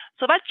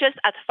 So that's just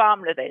at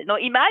farm level. Now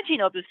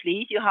imagine,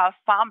 obviously, you have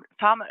farm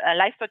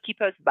livestock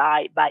keepers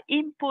buy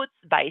inputs,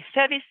 buy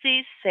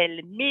services,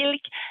 sell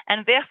milk,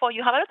 and therefore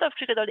you have a lot of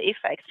spillover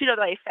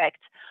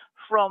effects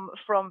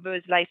from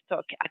those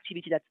livestock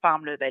activities at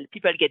farm level.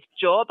 People get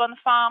jobs on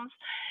farms.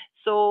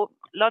 So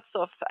lots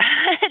of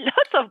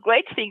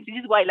great things. This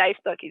is why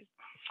livestock is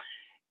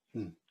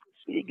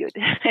really good.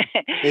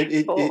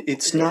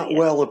 It's not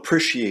well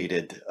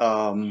appreciated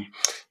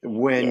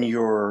when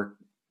you're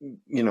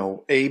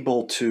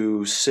able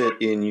to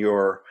sit in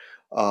your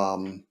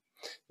home.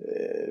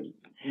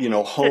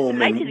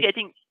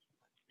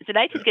 The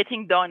light is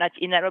getting done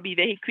in Nairobi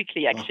very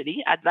quickly,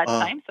 actually, at that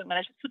time. So I'm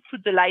going to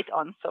put the light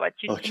on so that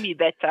you see me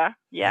better.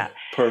 Yeah.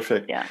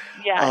 Perfect. Yeah.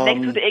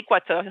 Next to the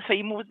equator, so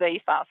it moves very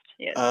fast.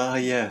 Yes.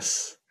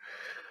 Yes.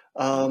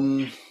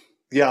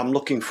 Yeah, I'm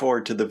looking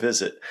forward to the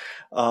visit.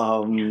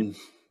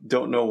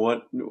 Don't know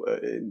what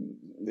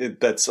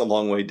that's a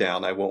long way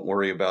down. I won't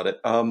worry about it.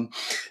 When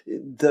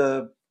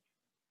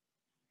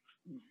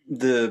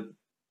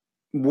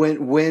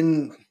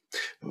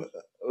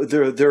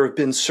there have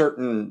been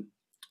certain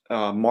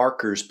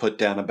markers put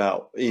down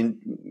about in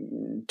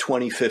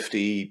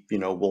 2050,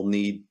 we'll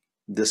need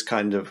this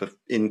kind of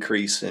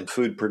increase in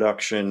food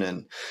production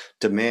and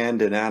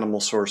demand in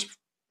animal source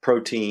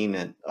protein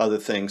and other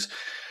things.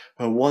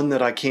 One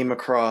that I came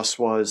across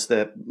was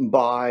that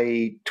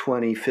by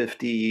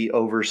 2050,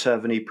 over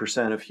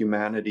 70% of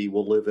humanity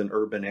will live in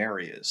urban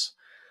areas.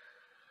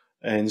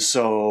 And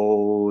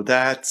so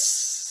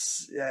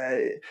that's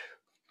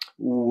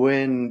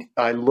when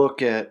I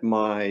look at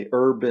my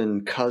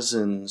urban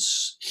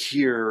cousins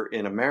here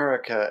in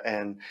America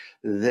and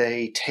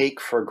they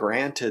take for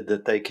granted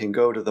that they can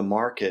go to the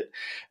market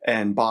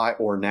and buy,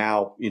 or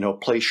now,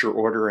 place your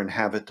order and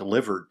have it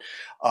delivered.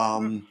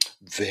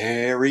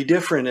 Very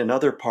different in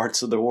other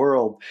parts of the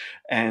world.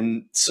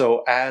 And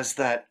so as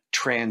that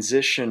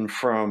transition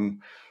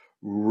from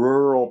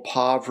rural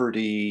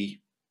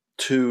poverty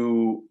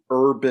to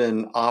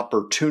urban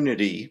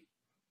opportunity,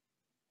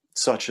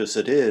 such as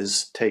it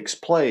is, takes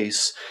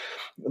place,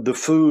 the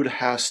food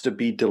has to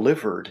be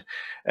delivered.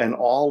 And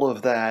all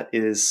of that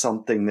is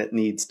something that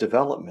needs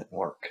development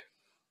work.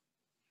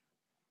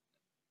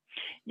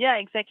 Yeah,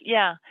 exactly.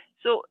 Yeah.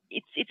 So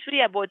it's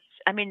really about,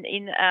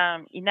 in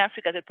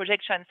Africa, the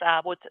projections are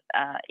about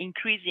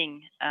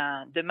increasing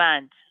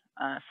demand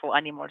for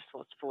animal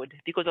source food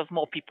because of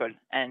more people,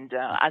 and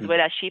as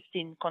well as shifts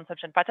in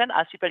consumption pattern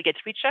as people get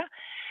richer.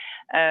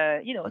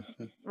 Well,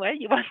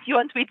 you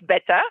want to eat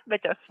better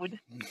food.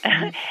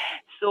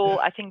 So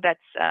I think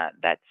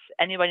that's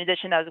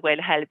animalization as well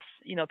helps.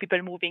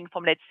 People moving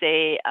from, let's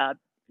say,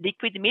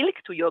 liquid milk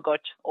to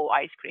yogurt or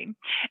ice cream.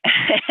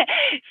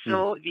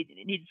 So it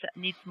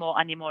needs more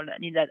animal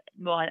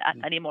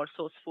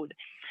source food.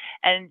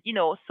 And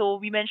so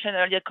we mentioned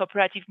earlier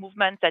cooperative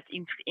movement, that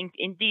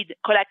indeed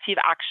collective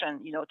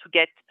action, to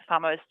get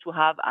farmers to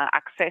have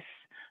access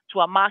to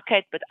a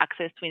market, but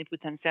access to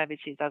inputs and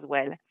services as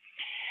well.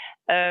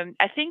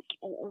 I think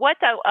what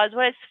I as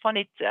well found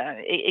it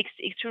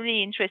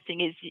extremely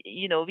interesting is,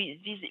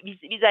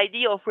 this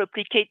idea of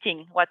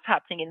replicating what's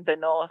happening in the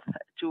north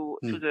to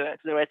the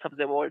rest of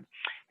the world.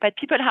 But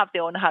people have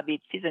their own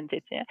habits, isn't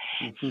it? Yeah?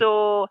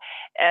 So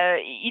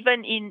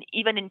even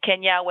in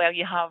Kenya, where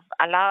you have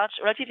a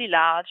relatively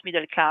large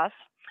middle class,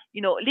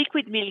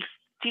 liquid milk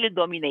still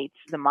dominates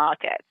the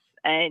market.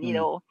 and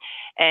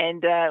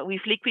and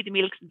with liquid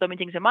milk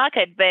dominating the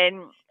market,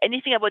 then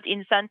anything about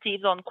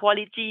incentives on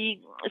quality,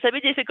 it's a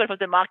bit difficult for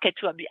the market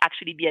to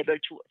actually be able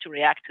to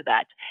react to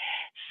that.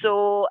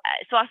 So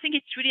I think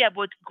it's really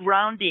about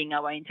grounding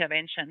our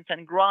interventions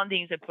and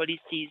grounding the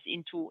policies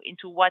into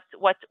what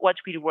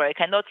will work,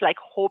 and not like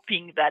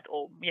hoping that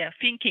or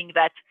thinking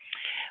that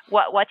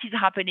what is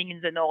happening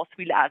in the north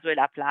will as well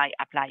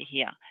apply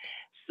here.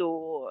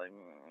 So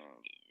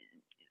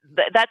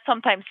that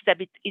sometimes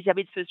is a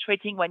bit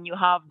frustrating when you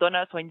have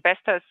donors or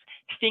investors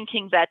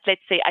thinking that,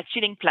 let's say, a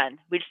chilling plant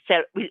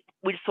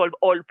will solve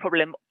all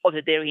problems of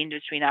the dairy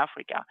industry in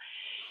Africa.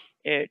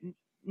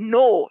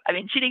 No, I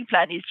mean, chilling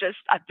plant is just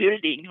a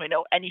building,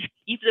 and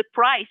if the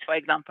price, for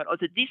example, or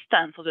the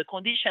distance or the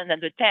conditions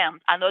and the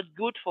terms are not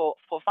good for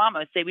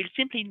farmers, they will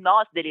simply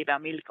not deliver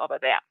milk over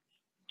there.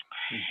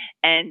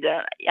 And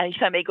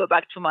if I may go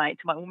back to my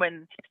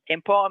women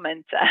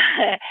empowerment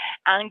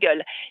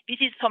angle, this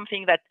is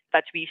something that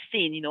we've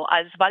seen,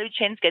 as value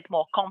chains get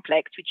more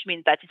complex, which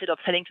means that instead of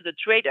selling to the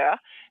trader,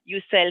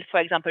 you sell, for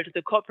example, to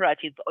the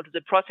cooperative or to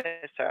the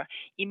processor.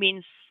 It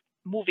means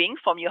moving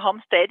from your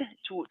homestead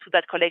to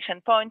that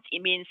collection point.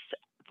 It means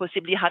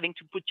possibly having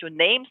to put your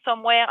name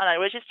somewhere on a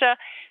register.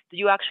 Do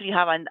you actually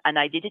have an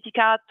identity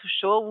card to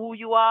show who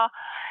you are?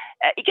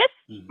 It gets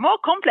more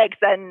complex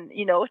than,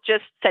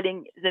 just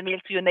selling the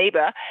milk to your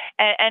neighbor.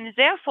 And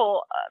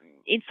therefore,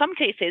 in some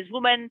cases,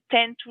 women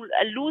tend to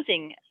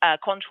losing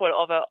control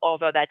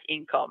over that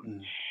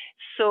income.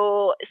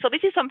 So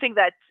this is something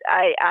that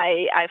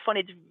I found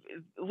it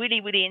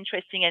really, really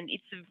interesting, and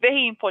it's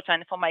very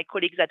important for my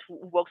colleagues who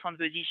works on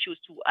those issues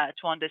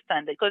to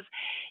understand, because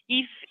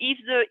if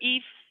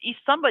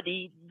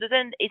somebody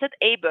isn't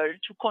able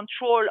to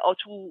control or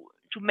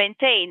to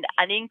maintain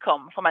an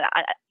income from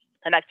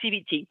an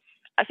activity,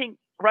 I think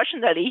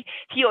rationally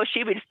he or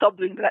she will stop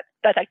doing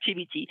that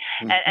activity.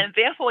 And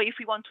therefore, if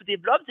we want to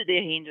develop the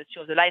dairy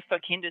industry or the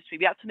livestock industry,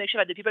 we have to make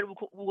sure that the people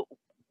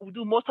who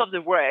do most of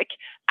the work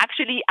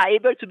actually are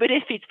able to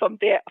benefit from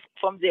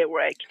their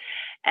work.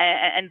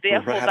 And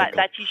therefore,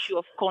 that issue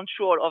of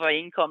control over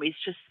income is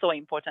just so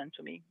important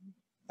to me.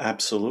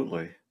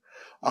 Absolutely.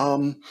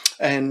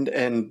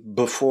 And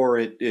before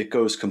it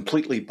goes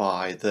completely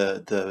by,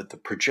 the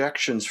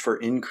projections for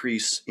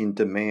increase in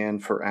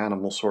demand for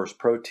animal source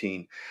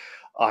protein,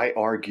 I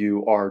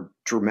argue, are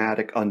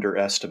dramatic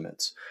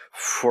underestimates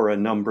for a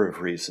number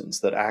of reasons.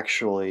 That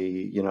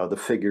actually, the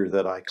figure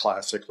that I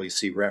classically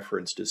see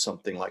referenced is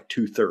something like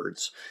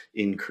 2/3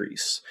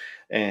 increase.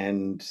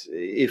 And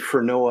if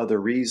for no other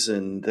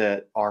reason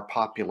that our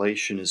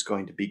population is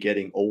going to be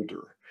getting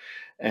older,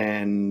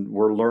 and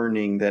we're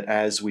learning that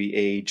as we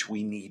age,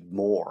 we need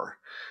more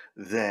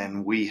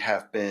than we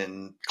have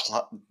been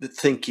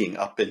thinking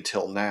up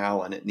until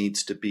now, and it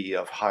needs to be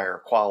of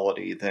higher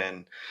quality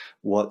than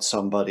what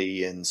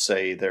somebody in,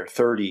 say, their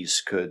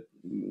 30s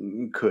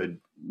could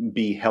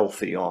be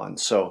healthy on.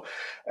 So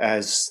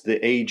as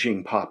the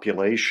aging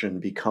population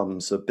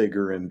becomes a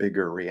bigger and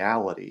bigger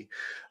reality,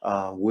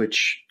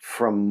 which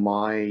from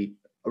my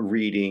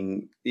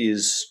reading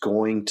is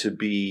going to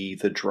be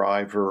the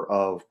driver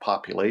of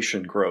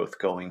population growth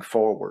going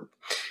forward,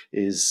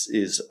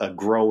 is a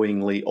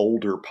growingly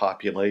older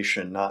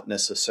population, not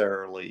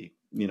necessarily,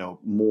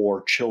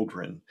 more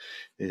children.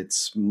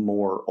 It's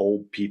more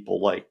old people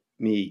like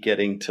me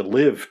getting to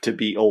live to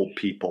be old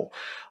people.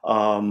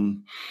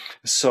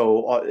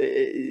 So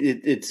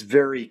it's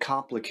very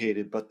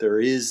complicated, but there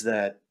is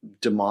that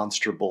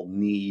demonstrable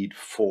need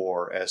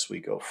for as we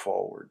go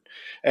forward.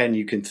 And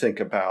you can think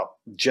about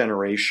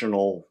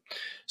generational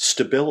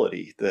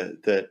stability,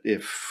 that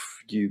if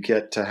you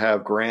get to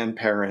have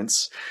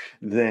grandparents,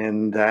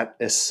 then that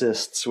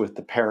assists with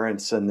the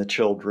parents and the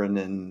children,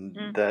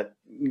 and that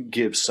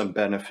gives some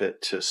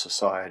benefit to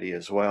society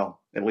as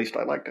well. At least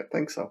I like to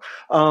think so.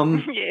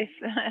 Yes.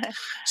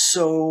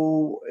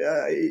 So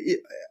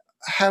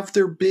have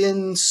there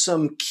been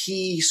some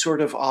key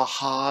sort of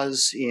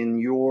ahas in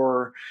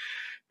your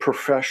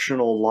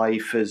professional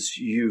life as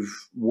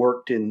you've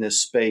worked in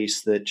this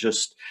space that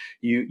just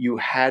you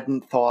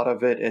hadn't thought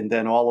of it, and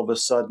then all of a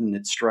sudden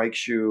it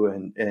strikes you,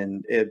 and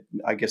it,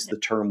 I guess the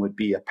term would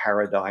be a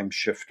paradigm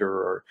shifter,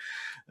 or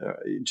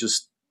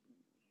just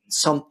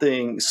some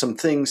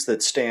things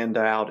that stand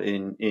out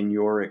in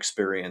your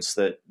experience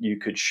that you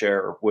could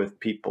share with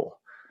people?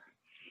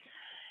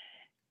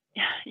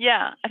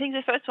 Yeah, I think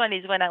the first one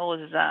is when I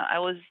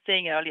was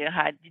saying earlier,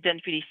 I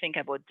didn't really think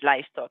about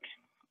livestock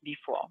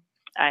before.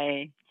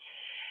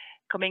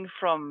 Coming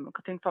from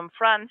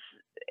France,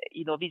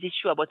 this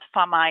issue about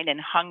famine and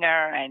hunger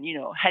and,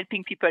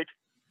 helping people to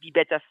be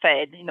better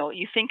fed,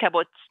 you think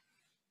about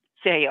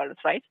cereals,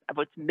 right?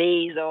 About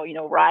maize or,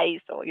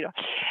 rice or,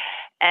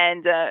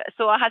 and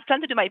so I had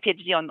planned to do my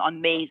PhD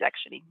on maize,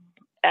 actually,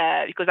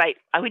 because I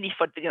really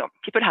thought,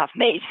 people have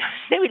maize,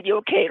 they will be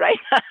okay, right?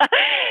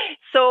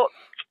 So,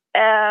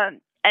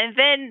 and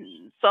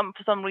then for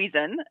some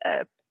reason,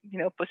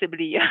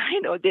 possibly,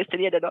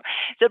 destiny, I don't know,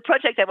 the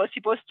project I was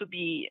supposed to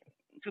be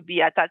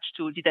attached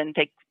to didn't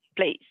take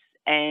place.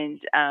 And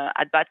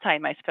at that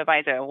time, my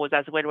supervisor was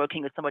as well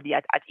working with somebody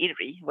at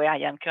ILRI, where I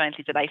am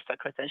currently, the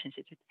Livestock Research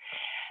Institute.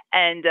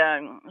 And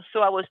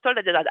so I was told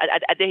that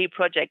at a dairy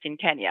project in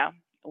Kenya,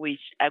 which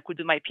I could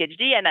do my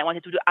PhD, and I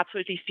wanted to do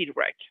absolutely field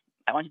work.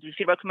 I wanted to do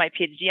field work with my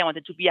PhD. I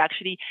wanted to be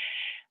actually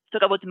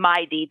talk about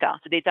my data,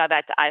 the data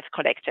that I've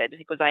collected,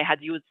 because I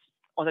had used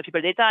other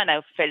people's data, and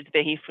I felt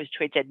very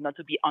frustrated not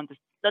to be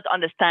not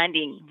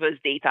understanding those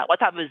data.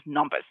 What are those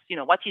numbers?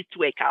 What is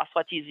 2 acres?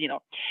 What is,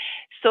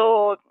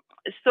 So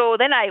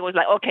then I was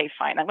like, okay,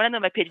 fine. I'm going to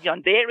do my PhD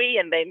on dairy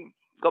and then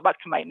go back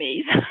to my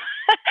maize.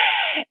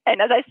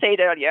 And as I said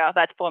earlier,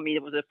 that for me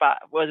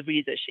was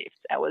really the shift.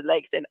 I was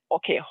like, then,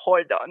 okay,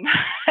 hold on.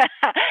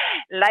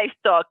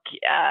 Livestock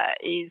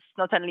is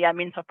not only a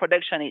means of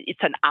production,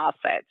 it's an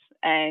asset.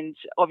 And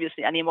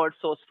obviously, animal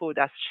source food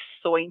is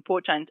so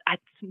important at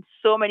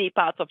so many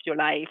parts of your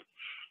life.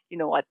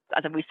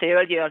 As we say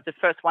earlier, the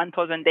first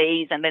 1,000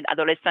 days, and then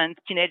adolescent,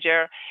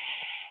 teenager,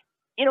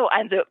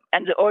 and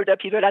the older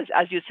people,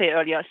 as you say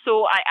earlier.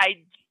 So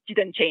I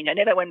didn't change. I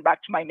never went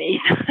back to my maize.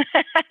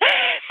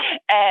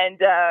 And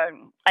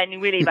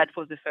really, that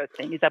was the first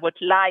thing, is about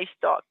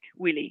livestock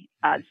really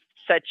as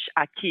such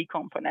a key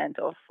component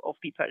of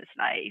people's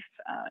life.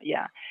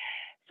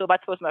 So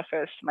that was my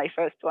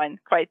first one,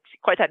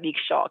 quite a big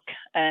shock.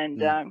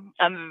 And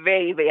I'm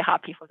very, very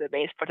happy for the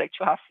base project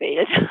to have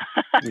failed.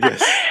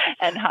 Yes.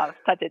 And have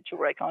started to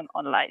work on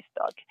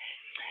livestock.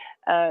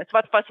 So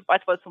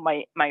that was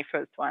my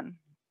first one.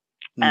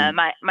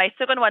 My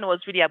second one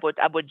was really about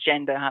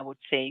gender, I would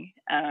say.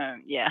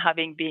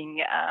 Having been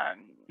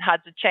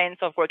had the chance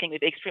of working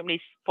with extremely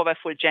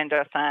powerful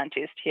gender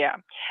scientists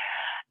here.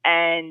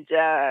 And,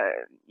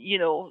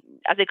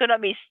 as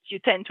economists, you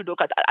tend to look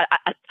at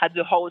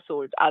the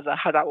household as a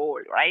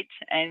whole, right?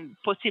 And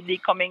possibly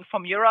coming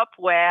from Europe,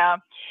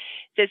 where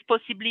there's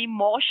possibly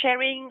more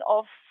sharing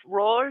of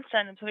roles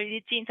and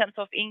responsibility in terms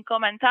of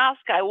income and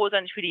task. I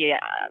wasn't really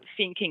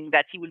thinking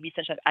that it will be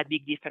such a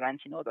big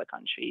difference in other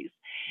countries.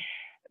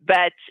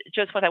 But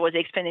just what I was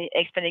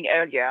explaining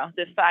earlier,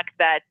 the fact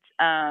that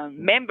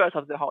members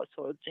of the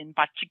households, in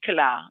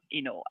particular,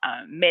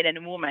 men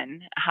and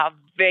women, have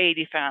very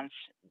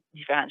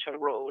differential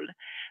role.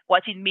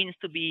 What it means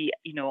to be,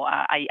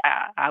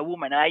 a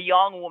woman, a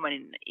young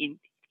woman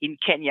in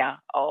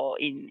Kenya or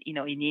in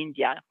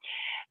India,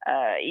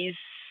 it's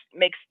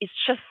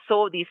just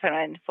so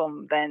different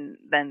from than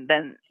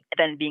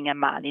being a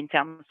man in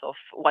terms of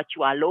what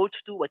you are allowed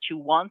to do, what you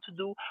want to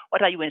do,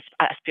 what are your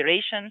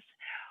aspirations.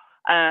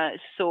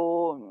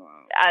 So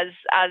as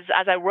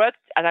I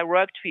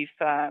worked with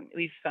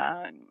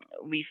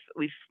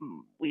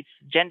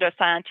gender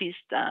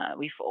scientists,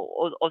 with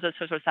other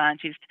social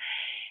scientists,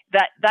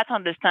 that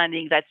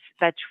understanding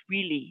that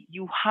really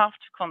you have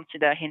to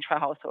consider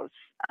intra-household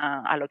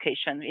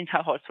allocation,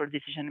 intra-household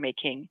decision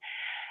making,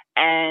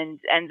 and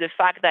the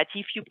fact that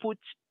if you put,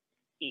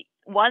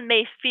 one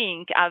may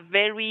think a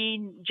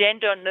very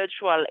gender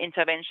neutral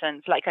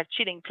interventions like a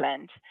chilling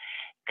plant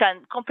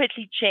can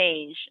completely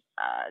change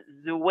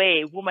the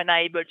way women are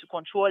able to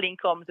control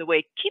income, the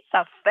way kids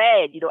are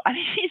fed.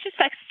 It's just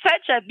like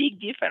such a big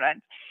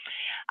difference.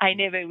 I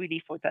never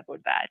really thought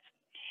about that.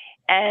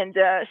 And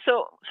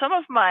so some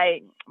of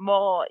my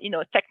more,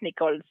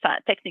 technical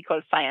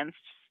science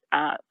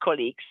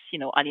colleagues,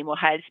 animal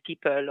health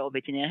people or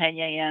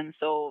veterinarians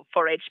or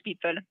forage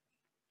people,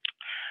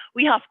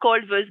 we have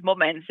called those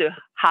moments the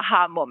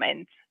haha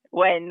moment,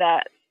 when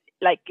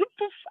like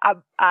a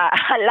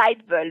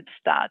light bulb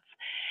starts.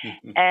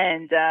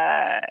 And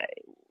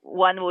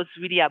one was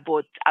really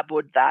about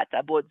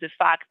the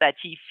fact that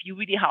if you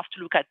really have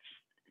to look at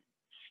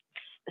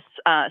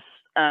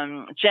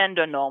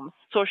gender norms,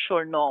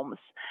 social norms,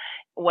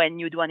 when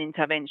you do an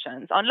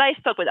intervention on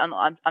livestock, but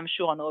I'm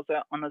sure on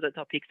other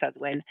topics as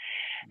well.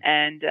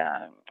 And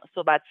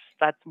so that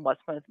was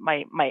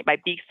my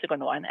big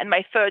second one. And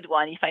my third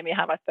one, if I may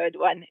have a third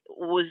one,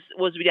 was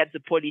really at the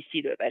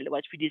policy level,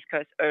 what we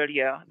discussed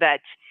earlier,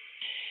 that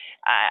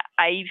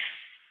I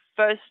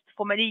first,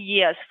 for many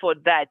years,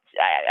 thought that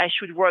I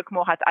should work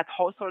more at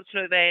household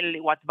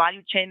level, what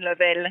value chain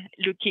level,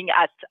 looking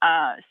at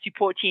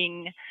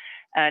supporting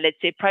let's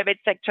say private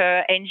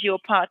sector, NGO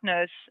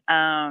partners,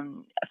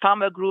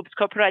 farmer groups,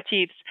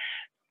 cooperatives,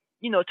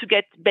 to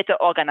get better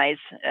organized,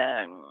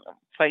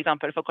 for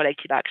example, for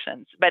collective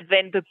actions. But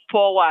then the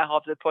power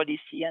of the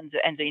policy and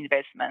the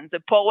investment,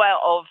 the power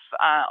of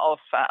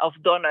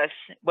donors,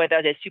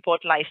 whether they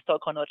support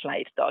livestock or not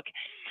livestock.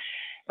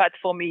 But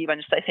for me, when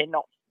I say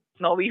no,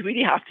 we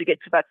really have to get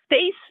to that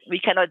space. We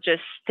cannot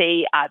just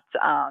stay at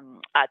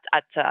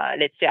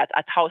let's say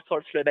at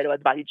household level or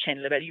at value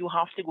chain level. You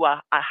have to go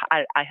a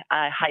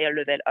higher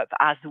level up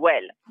as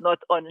well, not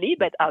only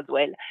but as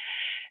well.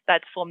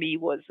 That for me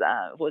was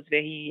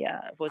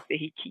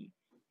very key.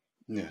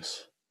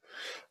 Yes,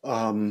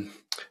 and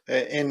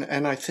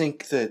I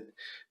think that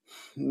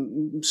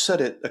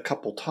said it a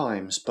couple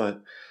times,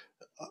 but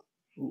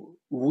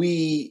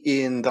we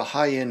in the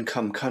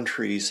high-income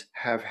countries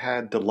have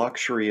had the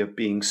luxury of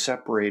being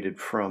separated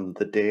from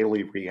the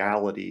daily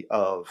reality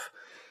of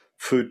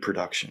food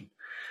production.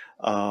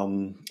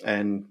 And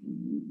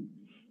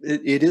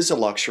it is a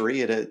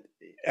luxury. It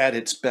at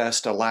its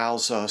best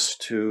allows us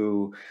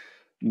to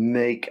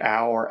make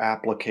our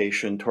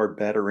application toward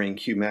bettering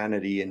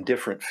humanity in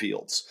different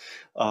fields.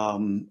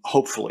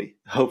 Hopefully.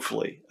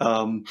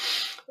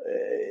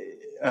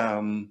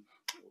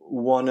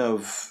 One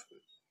of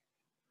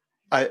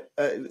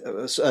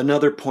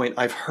another point,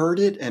 I've heard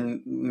it,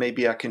 and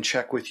maybe I can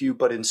check with you,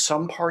 but in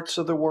some parts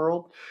of the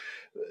world,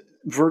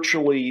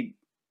 virtually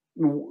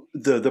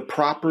the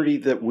property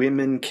that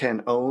women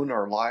can own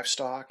are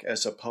livestock,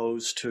 as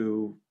opposed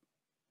to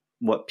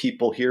what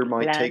people here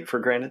might take Land. for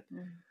granted.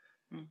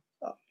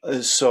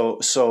 Mm.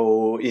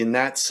 So in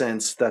that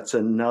sense, that's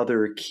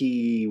another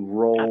key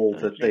role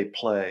that they Absolutely.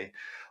 play.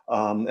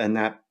 And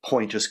that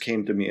point just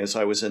came to me as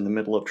I was in the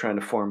middle of trying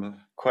to form a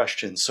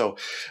question. So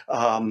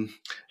um,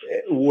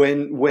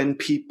 when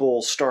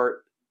people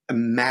start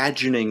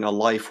imagining a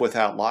life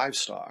without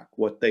livestock,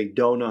 what they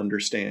don't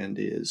understand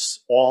is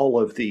all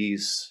of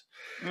these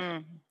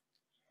Mm.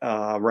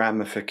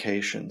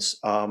 ramifications.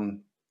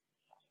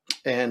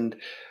 And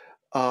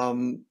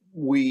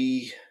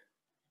we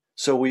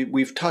So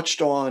we've touched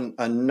on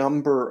a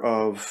number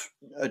of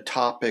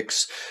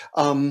topics.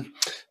 Um,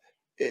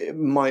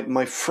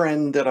 my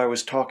friend that I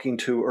was talking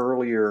to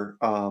earlier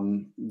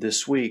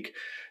this week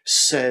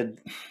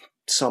said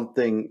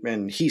something,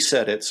 and he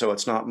said it, so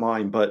it's not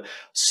mine, but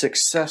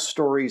success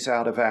stories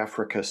out of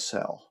Africa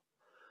sell.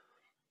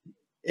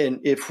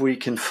 And if we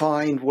can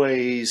find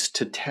ways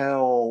to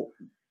tell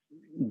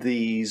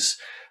these,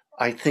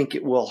 I think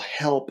it will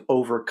help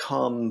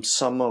overcome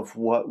some of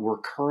what we're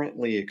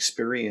currently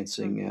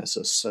experiencing Mm. as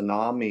a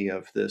tsunami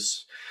of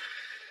this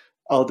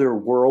other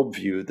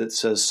worldview that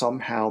says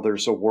somehow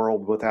there's a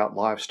world without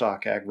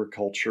livestock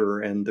agriculture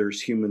and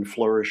there's human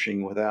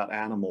flourishing without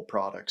animal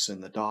products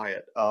in the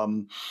diet.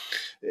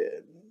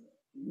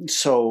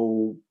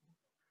 So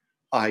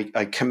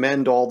I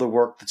commend all the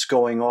work that's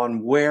going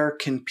on. Where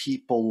can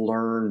people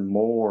learn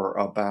more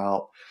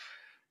about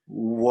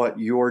what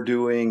you're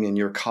doing and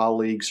your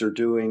colleagues are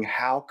doing?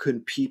 How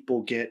can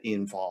people get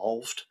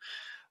involved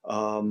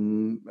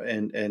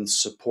and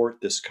support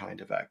this kind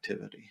of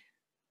activity?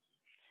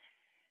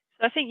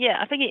 So I think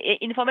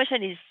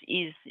information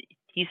is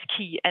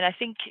key, and I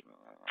think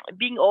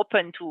being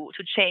open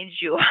to change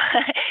your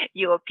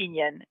your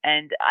opinion,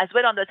 and as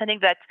well understanding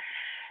that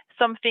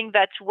something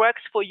that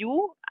works for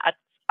you at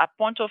a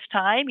point of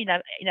time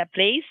in a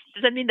place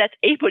doesn't mean that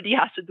everybody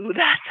has to do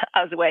that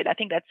as well. I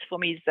think that's for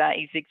me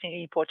is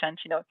extremely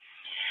important.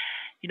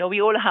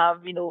 We all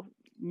have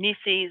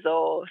nieces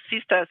or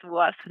sisters who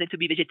are studied to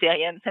be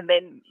vegetarians, and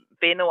then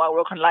they know our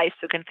work on life,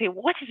 so can say,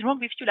 "What is wrong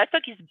with you?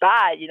 Livestock is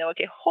bad."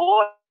 Okay,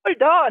 hold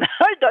on,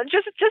 hold on,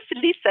 just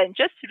listen,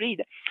 just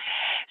read.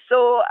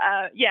 So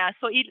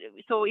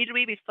so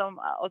Ilri with some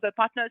other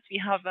partners, we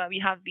have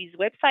this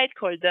website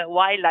called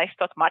Why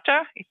Livestock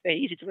Matter. It's very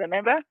easy to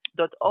remember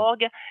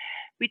 .org,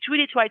 which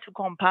really try to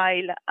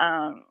compile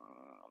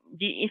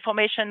the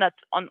information that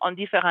on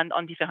different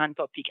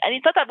topics. And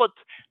it's not about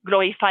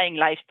glorifying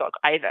livestock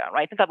either,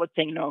 right? It's not about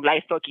saying no,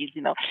 livestock is.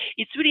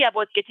 It's really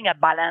about getting a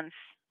balance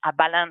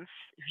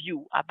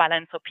view, a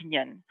balanced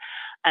opinion,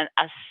 and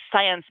a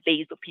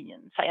science-based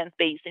opinion,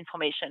 science-based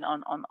information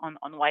on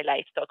why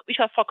livestock, which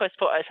are focused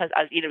for us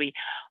as Hillary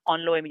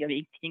on low and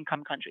medium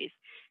income countries.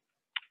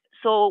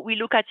 So we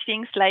look at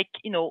things like,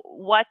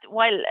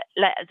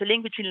 the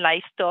link between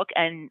livestock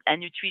and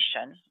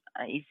nutrition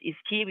is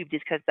key. We've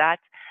discussed that.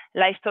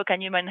 Livestock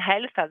and human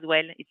health as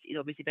well is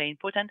obviously very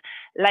important.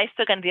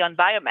 Livestock and the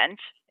environment,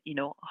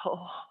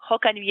 how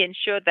can we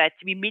ensure that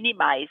we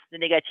minimize the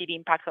negative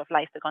impacts of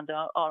livestock on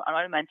the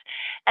environment?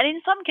 And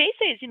in some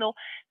cases,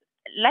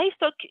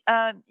 livestock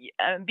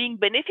being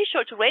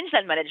beneficial to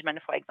rangeland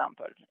management, for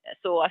example.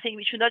 So I think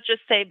we should not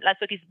just say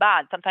livestock is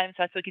bad. Sometimes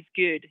livestock is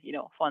good,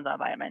 for the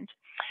environment.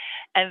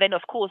 And then,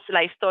 of course,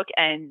 livestock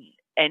and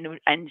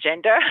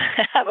gender.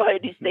 I've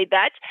already said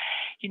that.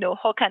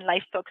 How can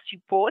livestock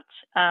support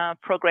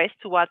progress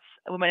towards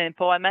women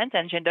empowerment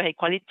and gender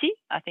equality?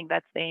 I think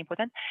that's very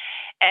important.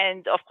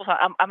 And of course,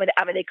 I'm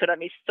an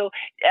economist, so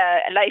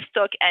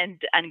livestock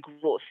and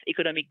growth,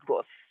 economic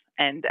growth.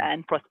 And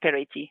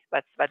prosperity.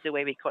 That's the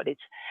way we call it.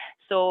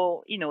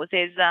 So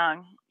there's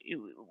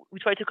we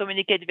try to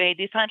communicate very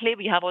differently.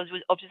 We have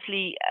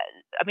obviously,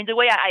 the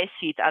way I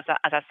see it as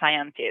a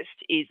scientist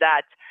is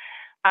that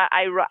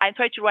I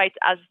try to write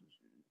as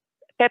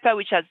paper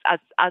which as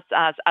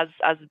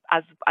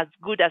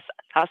good as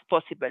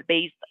possible,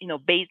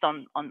 based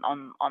on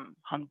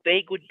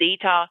very good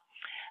data,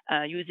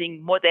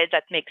 using models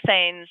that make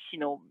sense,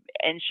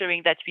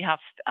 ensuring that we have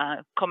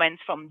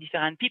comments from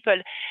different people.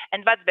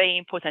 And that's very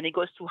important. It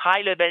goes to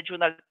high-level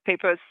journal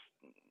papers.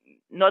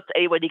 Not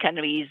everybody can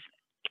read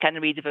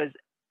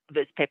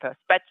those papers.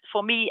 But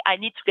for me, I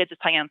need to get the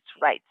science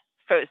right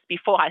first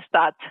before I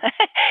start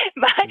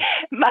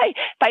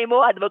my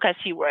more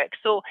advocacy work.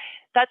 So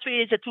that's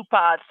really the two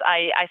parts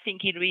I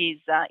think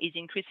Hilary is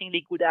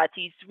increasingly good at,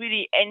 is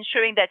really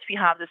ensuring that we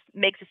have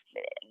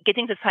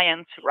getting the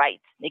science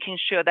right, making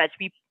sure that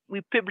we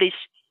publish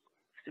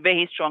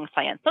very strong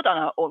science, not on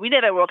our own. We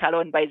never work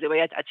alone, by the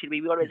way.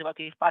 Actually, we always work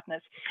with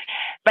partners.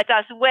 But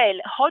as well,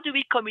 how do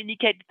we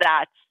communicate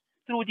that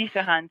through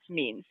different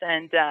means?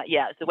 And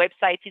the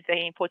website is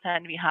very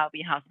important. We have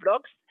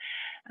blogs.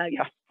 We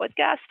have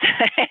podcasts.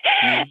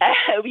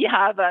 We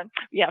have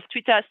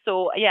Twitter.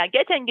 So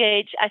get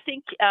engaged. I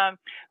think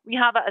we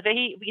are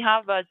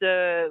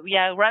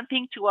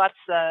ramping towards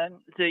the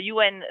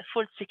UN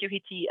Food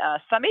Security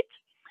Summit,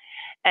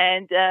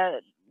 and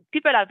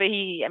people are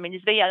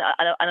it's very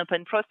an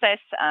open process,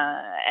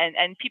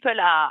 and people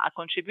are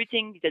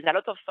contributing. There's a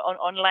lot of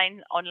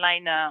online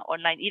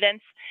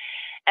events.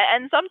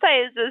 And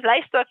sometimes the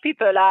livestock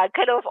people are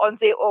kind of on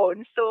their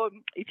own. So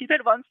if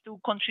people want to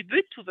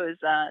contribute to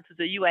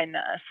the UN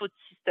Food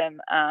System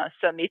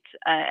Summit,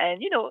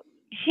 and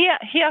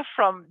hear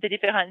from the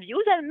different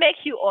views and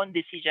make your own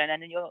decision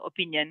and your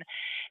opinion.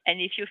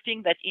 And if you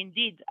think that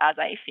indeed, as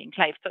I think,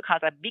 livestock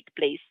has a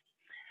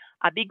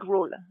big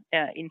role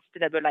in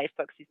sustainable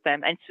livestock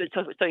system and in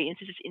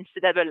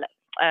sustainable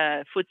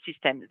food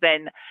system,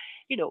 then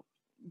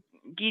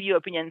give your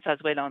opinions as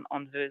well on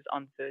those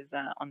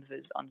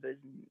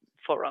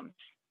forums.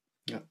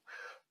 Yeah,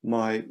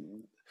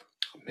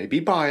 maybe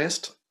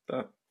biased.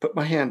 Put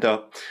my hand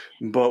up,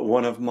 but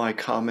one of my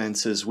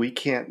comments is we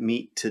can't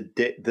meet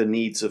the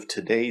needs of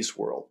today's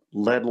world,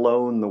 let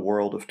alone the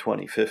world of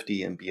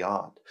 2050 and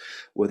beyond,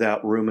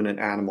 without ruminant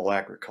animal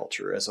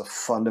agriculture as a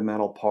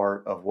fundamental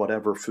part of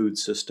whatever food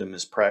system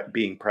is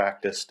being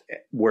practiced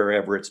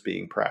wherever it's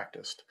being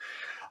practiced.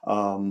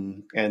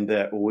 And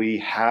that we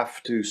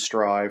have to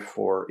strive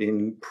for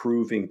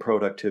improving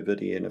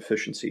productivity and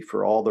efficiency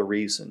for all the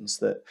reasons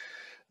that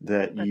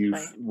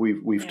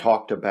we've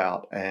talked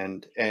about,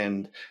 and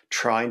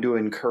trying to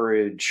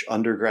encourage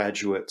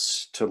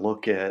undergraduates to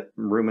look at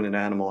ruminant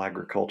animal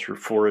agriculture,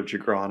 forage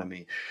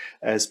agronomy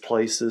as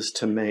places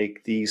to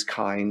make these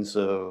kinds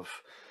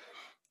of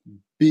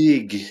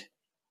big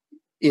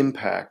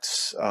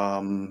impacts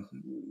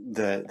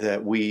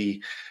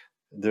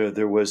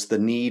There was the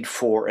need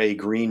for a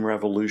green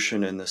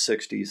revolution in the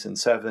 60s and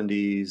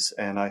 70s,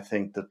 and I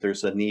think that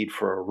there's a need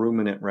for a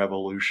ruminant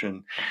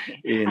revolution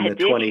in the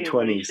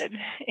 2020s.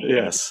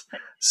 Yes.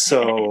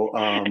 So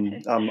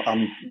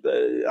I'm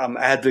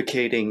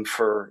advocating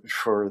for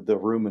the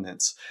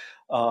ruminants,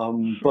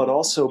 but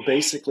also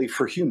basically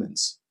for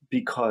humans,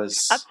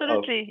 because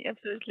absolutely, yes,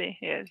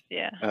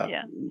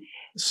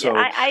 So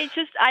I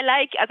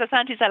like, as a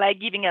scientist, I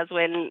like giving as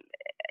well.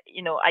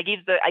 I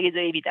give the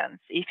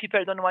evidence. If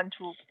people don't want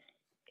to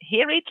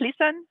hear it,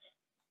 listen.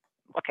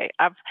 Okay,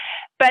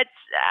 but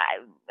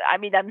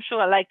I'm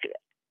sure, like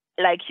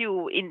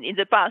you in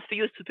the past, we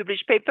used to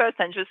publish papers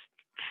and just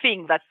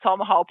think that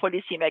somehow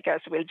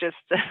policymakers will just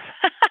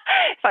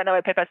find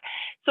our papers.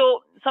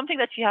 So something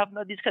that we have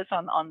not discussed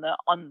on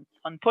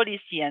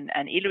policy,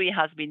 and Hilary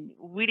has been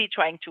really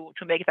trying to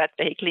make that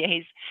very clear,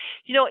 is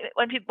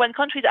when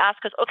countries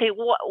ask us, okay,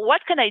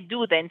 what can I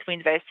do then to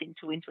invest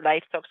into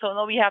livestock? So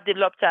now we have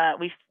developed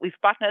with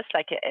partners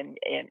like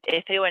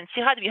FAO and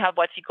CIRAD, we have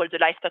what we call the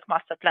livestock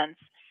master plans,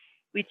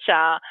 which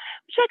are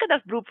kind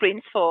of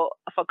blueprints for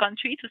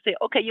country to say,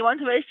 okay, you want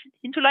to invest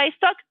into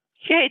livestock?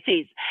 Here it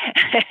is.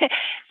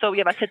 So we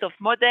have a set of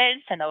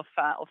models and of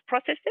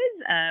processes.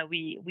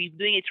 We're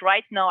doing it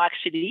right now,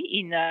 actually,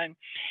 in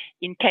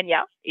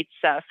Kenya. It's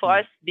for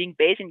us, being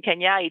based in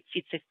Kenya,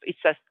 it's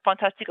a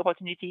fantastic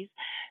opportunities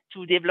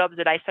to develop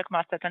the livestock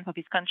master plan for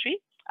this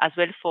country, as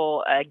well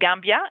for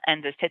Gambia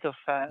and the state of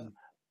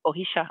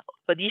Odisha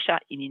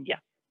in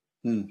India.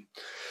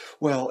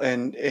 Well,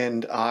 and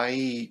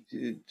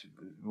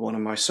one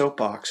of my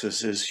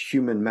soapboxes is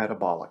human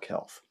metabolic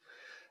health,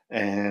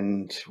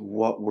 and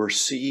what we're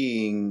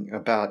seeing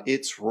about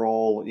its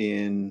role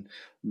in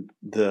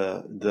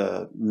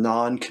the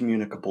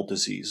non-communicable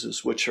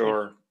diseases, which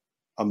are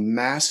a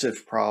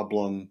massive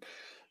problem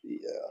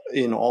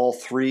in all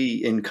three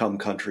income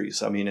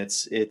countries. I mean,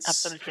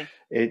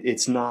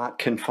 it's not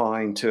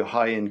confined to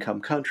high-income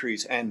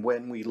countries, and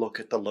when we look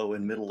at the low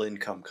and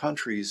middle-income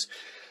countries,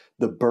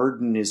 the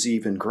burden is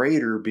even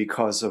greater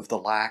because of the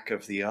lack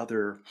of the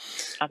other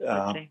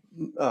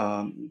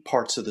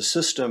parts of the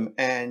system.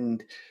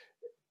 And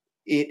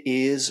it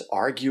is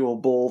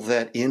arguable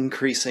that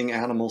increasing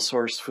animal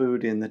source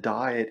food in the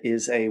diet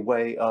is a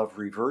way of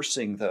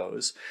reversing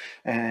those.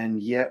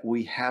 And yet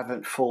we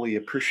haven't fully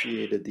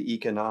appreciated the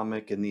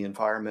economic and the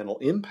environmental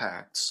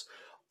impacts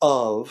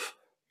of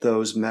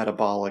those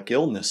metabolic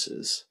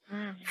illnesses.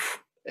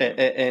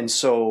 And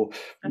so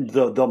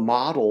the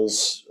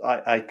models,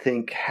 I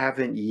think,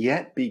 haven't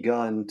yet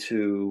begun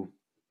to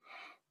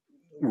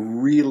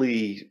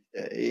really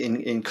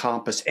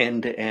encompass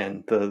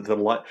end-to-end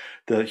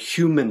the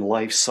human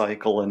life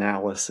cycle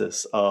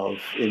analysis of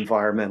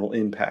environmental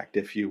impact,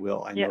 if you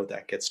will. I know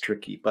that gets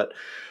tricky, but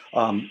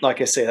like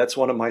I say, that's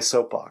one of my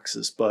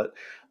soapboxes. But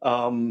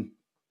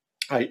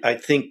I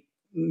think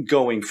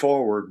going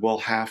forward, we'll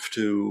have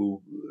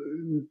to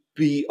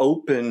be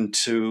open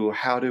to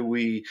how do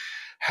we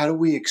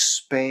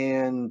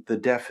expand the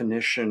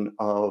definition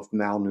of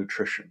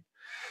malnutrition,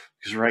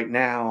 because right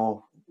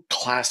now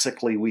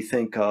classically we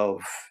think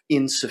of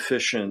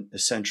insufficient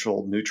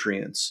essential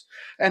nutrients,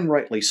 and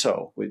rightly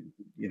so.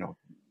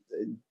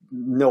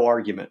 No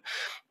argument.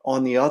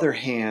 On the other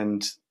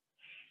hand,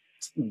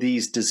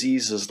 these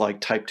diseases like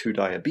type 2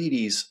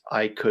 diabetes,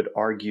 I could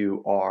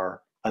argue,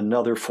 are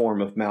another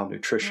form of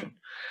malnutrition.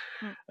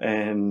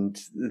 And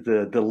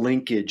the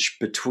linkage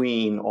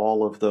between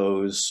all of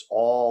those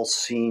all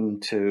seem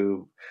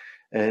to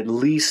at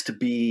least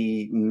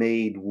be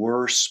made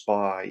worse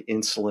by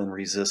insulin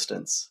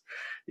resistance,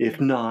 if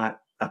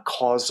not a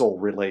causal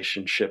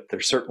relationship.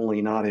 They're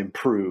certainly not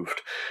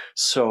improved.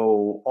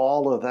 So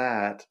all of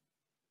that,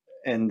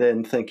 and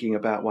then thinking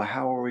about, well,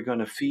 how are we going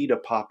to feed a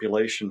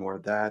population where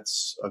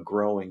that's a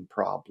growing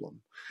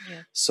problem?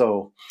 Yeah.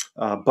 So,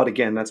 but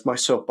again, that's my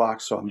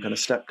soapbox, so I'm going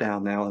to step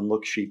down now and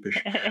look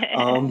sheepish.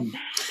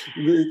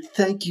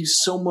 Thank you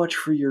so much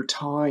for your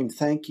time.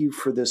 Thank you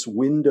for this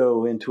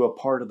window into a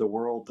part of the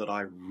world that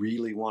I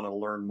really want to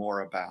learn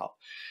more about.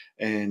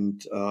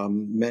 And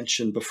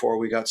mentioned before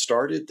we got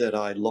started that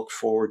I look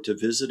forward to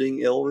visiting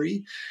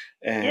ILRI.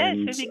 And,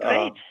 it would be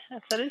great.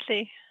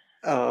 Absolutely.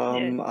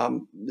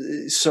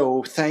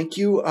 So thank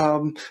you.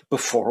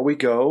 Before we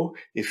go,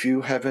 if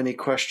you have any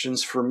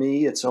questions for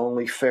me, it's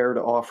only fair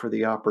to offer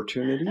the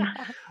opportunity.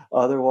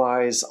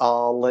 Otherwise,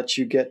 I'll let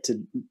you get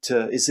to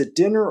is it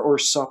dinner or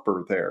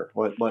supper there?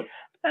 What?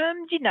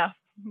 Dinner.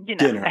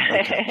 Dinner.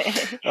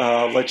 Okay.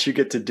 I'll let you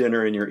get to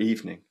dinner in your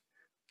evening.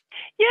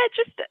 Yeah,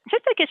 just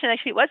a question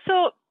actually.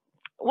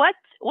 What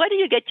do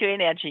you get your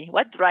energy?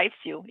 What drives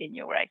you in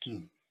your work?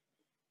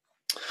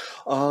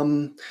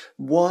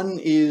 One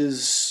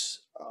is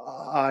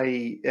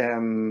I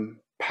am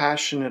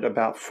passionate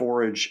about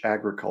forage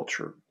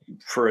agriculture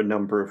for a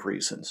number of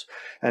reasons,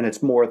 and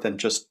it's more than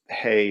just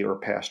hay or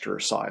pasture or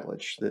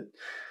silage. That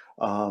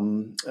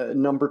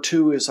number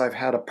two is I've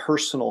had a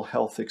personal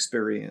health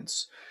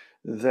experience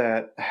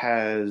that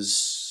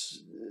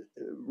has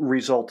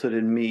resulted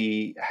in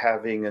me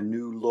having a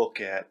new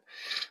look at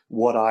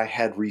what I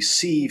had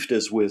received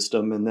as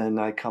wisdom, and then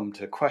I come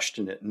to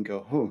question it and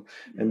go,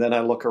 and then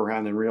I look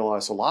around and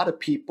realize a lot of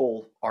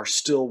people are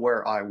still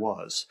where I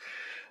was.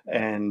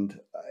 And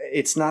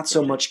it's not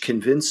so much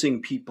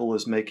convincing people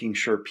as making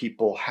sure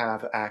people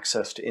have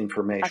access to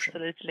information.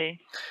 Absolutely.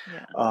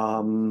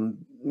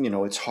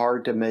 Yeah. It's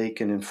hard to make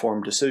an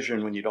informed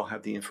decision when you don't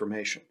have the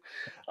information.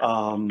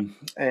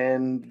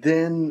 And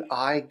then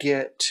I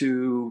get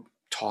to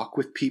talk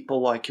with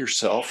people like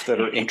yourself that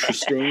are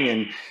interesting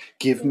and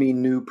give me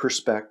new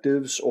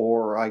perspectives,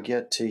 or I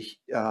get to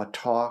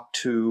talk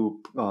to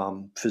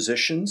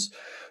physicians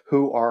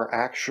who are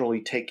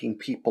actually taking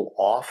people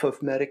off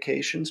of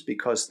medications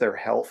because their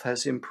health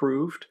has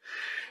improved.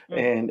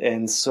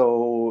 And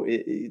so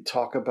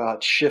talk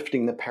about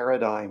shifting the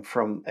paradigm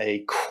from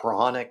a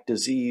chronic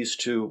disease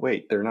to,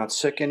 wait, they're not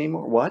sick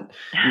anymore? What?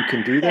 You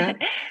can do that?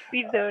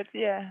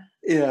 Yeah.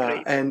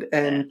 Yeah,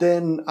 and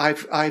then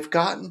I've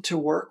gotten to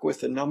work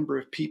with a number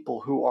of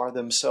people who are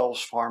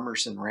themselves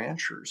farmers and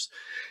ranchers,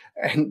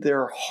 and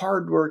they're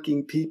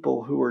hardworking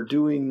people who are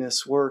doing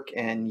this work,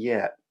 and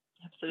yet,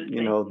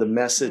 the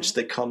message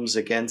that comes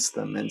against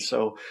them. And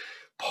so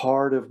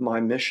part of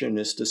my mission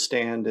is to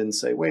stand and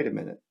say, wait a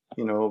minute,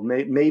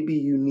 maybe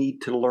you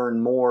need to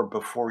learn more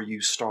before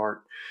you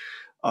start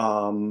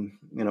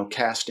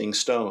casting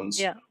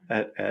stones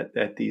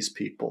at these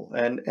people.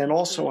 And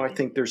also I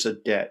think there's a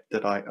debt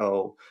that I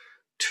owe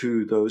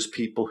to those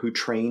people who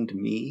trained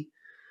me.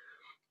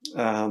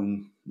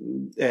 And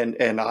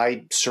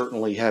I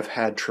certainly have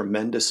had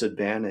tremendous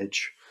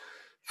advantage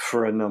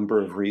for a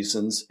number of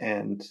reasons,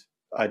 and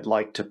I'd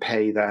like to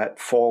pay that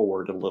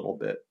forward a little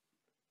bit.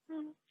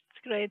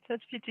 That's great.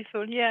 That's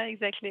beautiful. Yeah,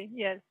 exactly.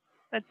 Yes.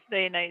 That's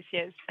very nice.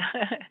 Yes.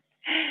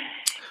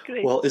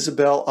 Great. Well,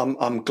 Isabelle,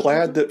 I'm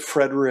glad that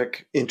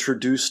Frederick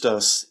introduced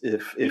us.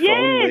 If yes,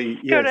 only,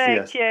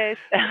 correct. Yes,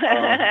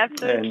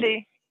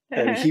 absolutely.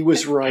 And he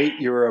was right.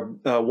 You're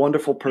a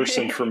wonderful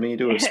person for me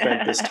to have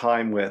spent this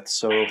time with.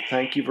 So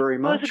thank you very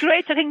much. It was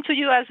great talking to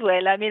you as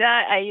well. I mean,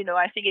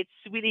 I think it's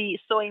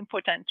really so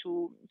important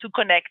to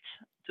connect,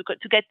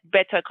 to get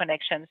better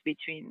connections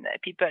between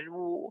people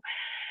who,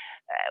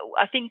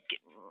 I think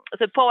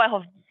the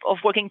power of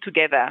working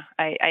together.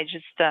 I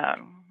just,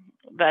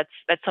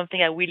 that's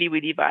something I really,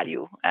 really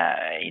value.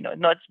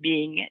 Not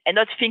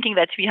thinking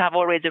that we have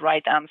always the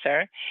right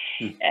answer,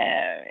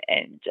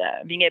 and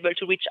being able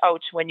to reach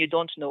out when you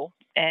don't know,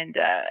 and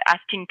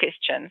asking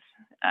questions.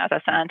 As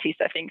a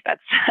scientist, I think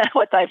that's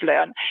what I've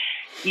learned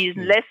is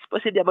less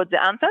possibly about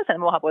the answers and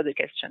more about the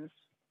questions.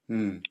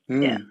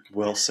 Yeah.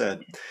 Well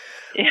said.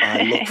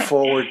 I look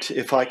forward to,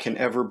 if I can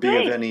ever be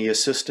of any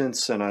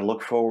assistance, and I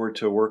look forward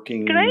to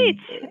working. Great.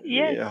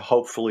 Yes.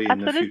 Hopefully in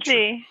the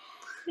future.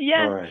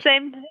 Yeah. Right.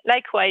 Same.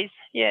 Likewise.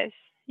 Yes.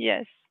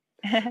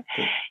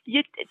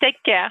 You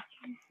take care.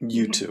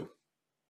 You too.